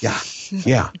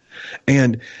 Yeah.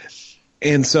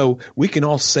 And so we can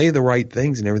all say the right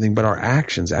things and everything, but our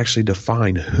actions actually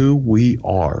define who we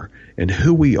are. And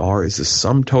who we are is the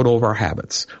sum total of our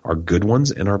habits, our good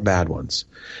ones and our bad ones.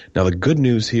 Now, the good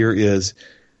news here is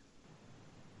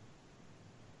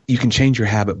you can change your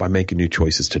habit by making new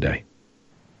choices today.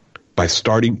 By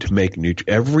starting to make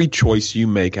every choice you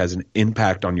make has an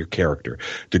impact on your character,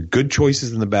 the good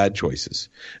choices and the bad choices.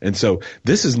 And so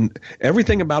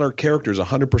everything about our character is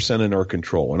 100% in our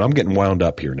control. And I'm getting wound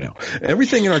up here now.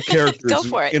 Everything in our character is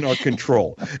in our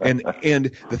control. And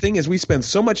the thing is, we spend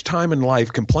so much time in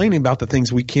life complaining about the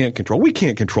things we can't control. We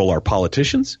can't control our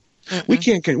politicians. Mm-mm. We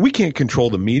can't control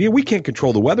the media. We can't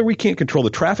control the weather. We can't control the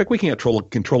traffic. We can't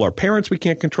control our parents. We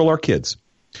can't control our kids.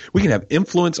 We can have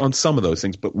influence on some of those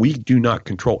things, but we do not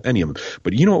control any of them.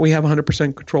 But you know what we have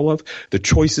 100% control of? The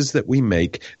choices that we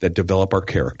make that develop our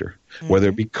character, whether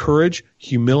it be courage,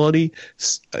 humility,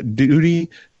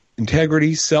 duty,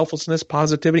 integrity, selflessness,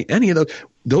 positivity, any of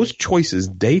those choices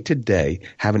day to day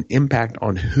have an impact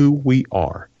on who we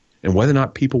are and whether or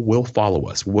not people will follow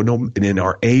us. And in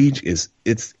our age,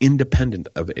 it's independent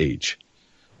of age.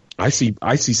 I see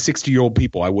 60-year-old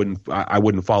people I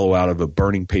wouldn't follow out of a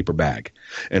burning paper bag,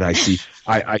 and I see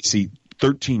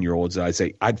 13-year-olds that I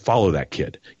say I'd follow that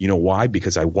kid. You know why?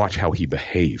 Because I watch how he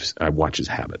behaves. I watch his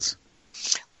habits.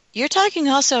 You're talking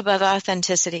also about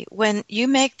authenticity. When you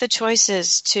make the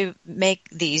choices to make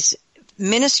these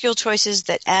minuscule choices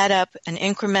that add up and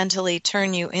incrementally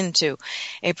turn you into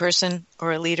a person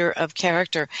or a leader of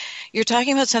character, you're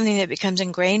talking about something that becomes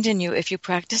ingrained in you if you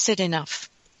practice it enough.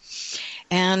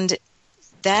 And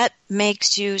that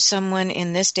makes you someone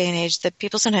in this day and age that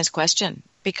people sometimes question,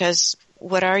 because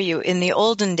what are you? In the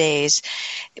olden days,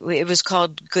 it was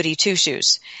called goody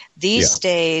two-shoes. These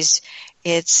days,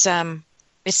 it's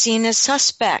seen as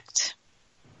suspect.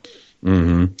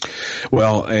 Mm-hmm.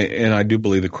 Well, and I do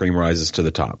believe the cream rises to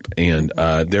the top. And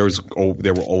there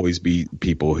will always be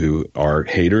people who are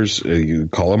haters, you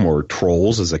call them, or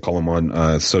trolls, as they call them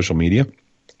on social media.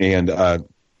 And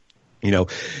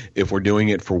if we're doing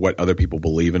it for what other people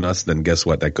believe in us, then guess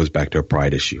what? That goes back to a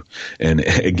pride issue. And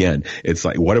again, it's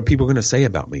like, what are people going to say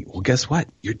about me? Well, guess what?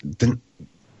 Then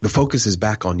the focus is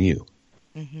back on you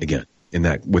again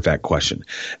with that question.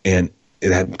 And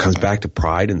that comes back to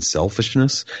pride and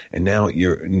selfishness. And now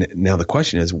the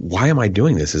question is, why am I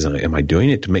doing this? Am I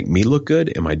doing it to make me look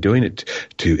good? Am I doing it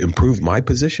to improve my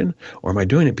position? Or am I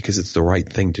doing it because it's the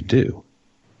right thing to do?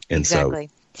 And exactly.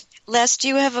 Les, do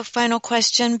you have a final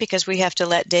question? Because we have to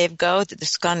let Dave go.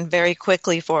 This has gone very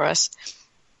quickly for us.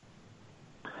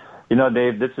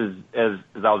 Dave, this is as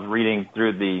I was reading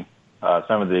through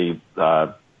some of your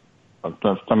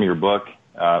book,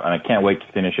 and I can't wait to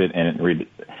finish it and read it.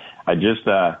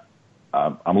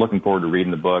 I'm looking forward to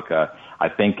reading the book. I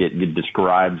think it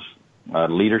describes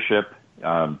leadership.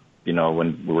 When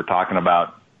we were talking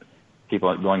about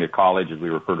people going to college, as we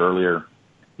referred earlier,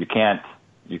 you can't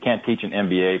teach an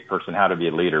MBA person how to be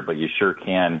a leader, but you sure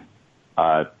can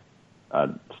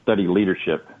study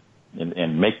leadership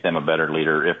and make them a better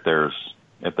leader if they're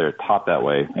taught that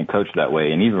way and coached that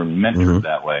way and even mentored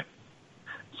that way.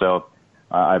 So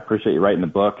I appreciate you writing the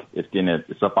book.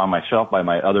 It's up on my shelf by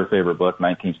my other favorite book,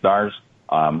 19 Stars.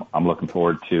 I'm looking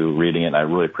forward to reading it. I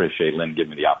really appreciate Lynn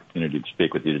giving me the opportunity to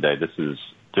speak with you today. This is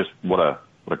just what a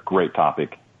great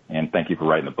topic, and thank you for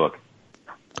writing the book.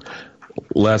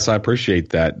 Les, I appreciate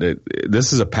that.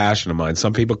 This is a passion of mine.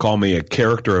 Some people call me a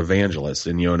character evangelist,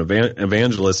 and an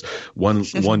evangelist,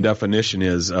 one definition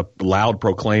is a loud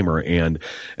proclaimer, and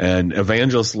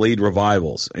evangelists lead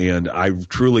revivals. And I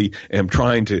truly am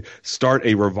trying to start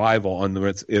a revival on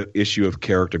the issue of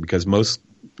character, because most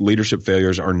leadership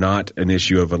failures are not an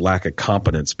issue of a lack of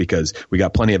competence, because we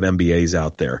got plenty of MBAs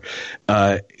out there.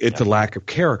 It's a lack of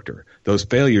character. Those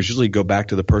failures usually go back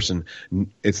to the person.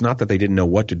 It's not that they didn't know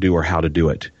what to do or how to do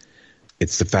it.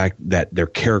 It's the fact that their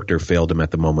character failed them at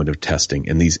the moment of testing.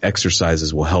 And these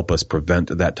exercises will help us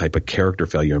prevent that type of character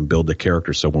failure and build the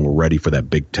character so when we're ready for that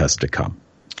big test to come.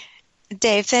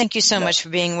 Dave, thank you so much for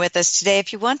being with us today.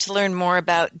 If you want to learn more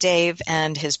about Dave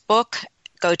and his book,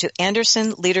 go to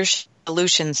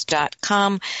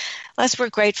AndersonLeadershipSolutions.com. Les, we're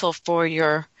grateful for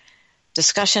your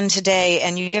discussion today,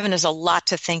 and you've given us a lot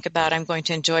to think about. I'm going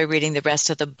to enjoy reading the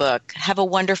rest of the book. Have a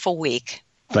wonderful week.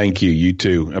 Thank you. You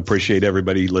too. Appreciate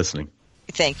everybody listening.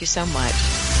 Thank you so much.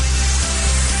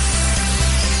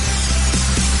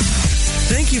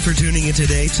 Thank you for tuning in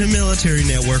today to Military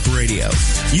Network Radio.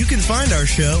 You can find our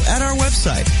show at our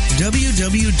website,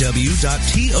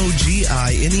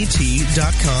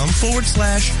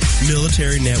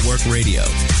 www.toginet.com/Military Network Radio.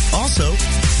 Also,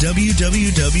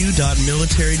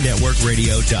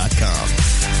 www.militarynetworkradio.com.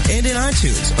 And in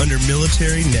iTunes under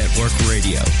Military Network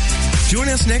Radio. Join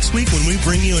us next week when we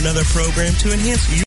bring you another program to enhance